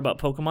Restore about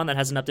Pokemon that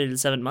hasn't updated in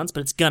 7 months,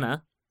 but it's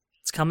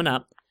coming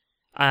up.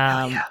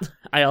 I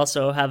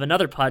also have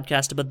another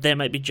podcast about They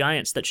Might Be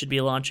Giants that should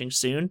be launching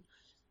soon.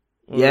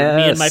 Yes.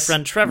 Me and my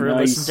friend Trevor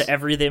Nice. listen to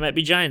every They Might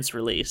Be Giants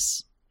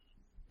release.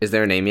 Is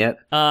there a name yet?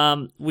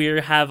 We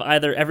have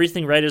either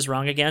Everything Right Is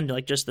Wrong Again,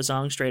 like just the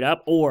song straight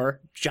up,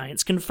 or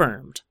Giants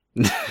Confirmed.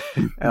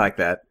 I like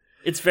that.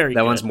 It's very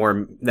That good.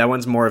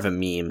 one's more of a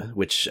meme,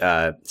 which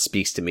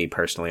speaks to me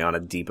personally on a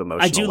deep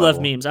emotional I do level.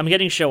 love memes. I'm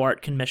getting show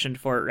art commissioned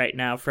for it right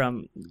now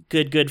from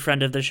good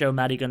friend of the show,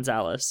 Maddie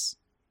Gonzalez.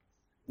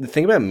 The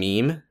thing about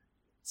meme,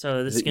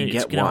 So this That is gonna, you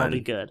it's get gonna all one. be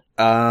good.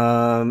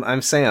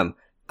 I'm Sam.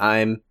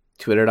 I'm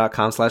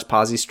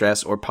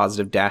twitter.com/posy-stress or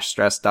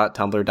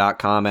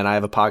positive-stress.tumblr.com, and I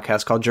have a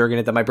podcast called Jergin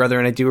It that my brother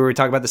and I do where we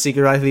talk about the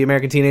secret life of the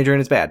American teenager and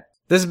it's bad.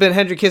 This has been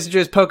Hendrik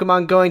Kissinger's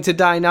Pokemon Going to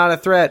Die, Not a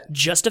Threat.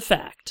 Just a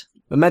fact.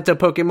 Memento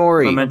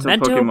Pokemori. Memento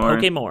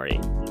Pokemori. Pokemori.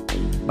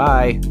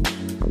 Bye.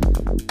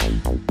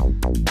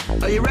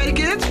 Are you ready,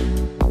 kids?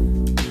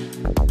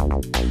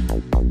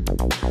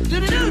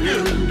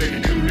 Do-do-do-do.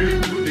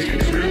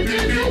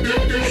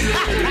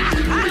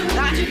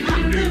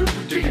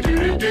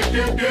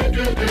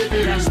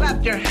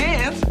 clap your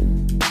hands.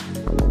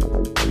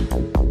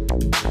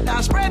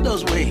 Now spread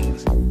those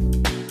wings.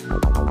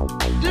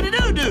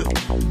 Do-do-do-do.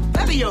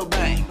 Feather your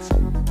bangs.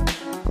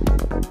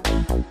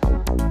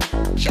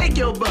 Shake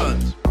your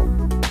buns.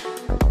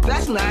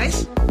 That's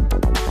nice.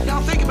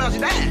 Y'all think about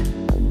your dad.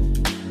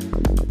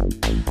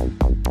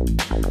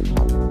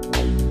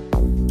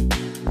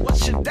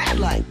 What's your dad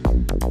like?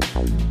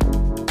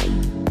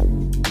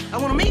 I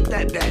want to meet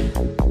that dad.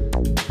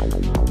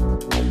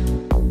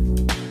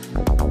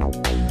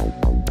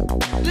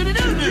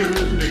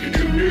 Do-do-do-do.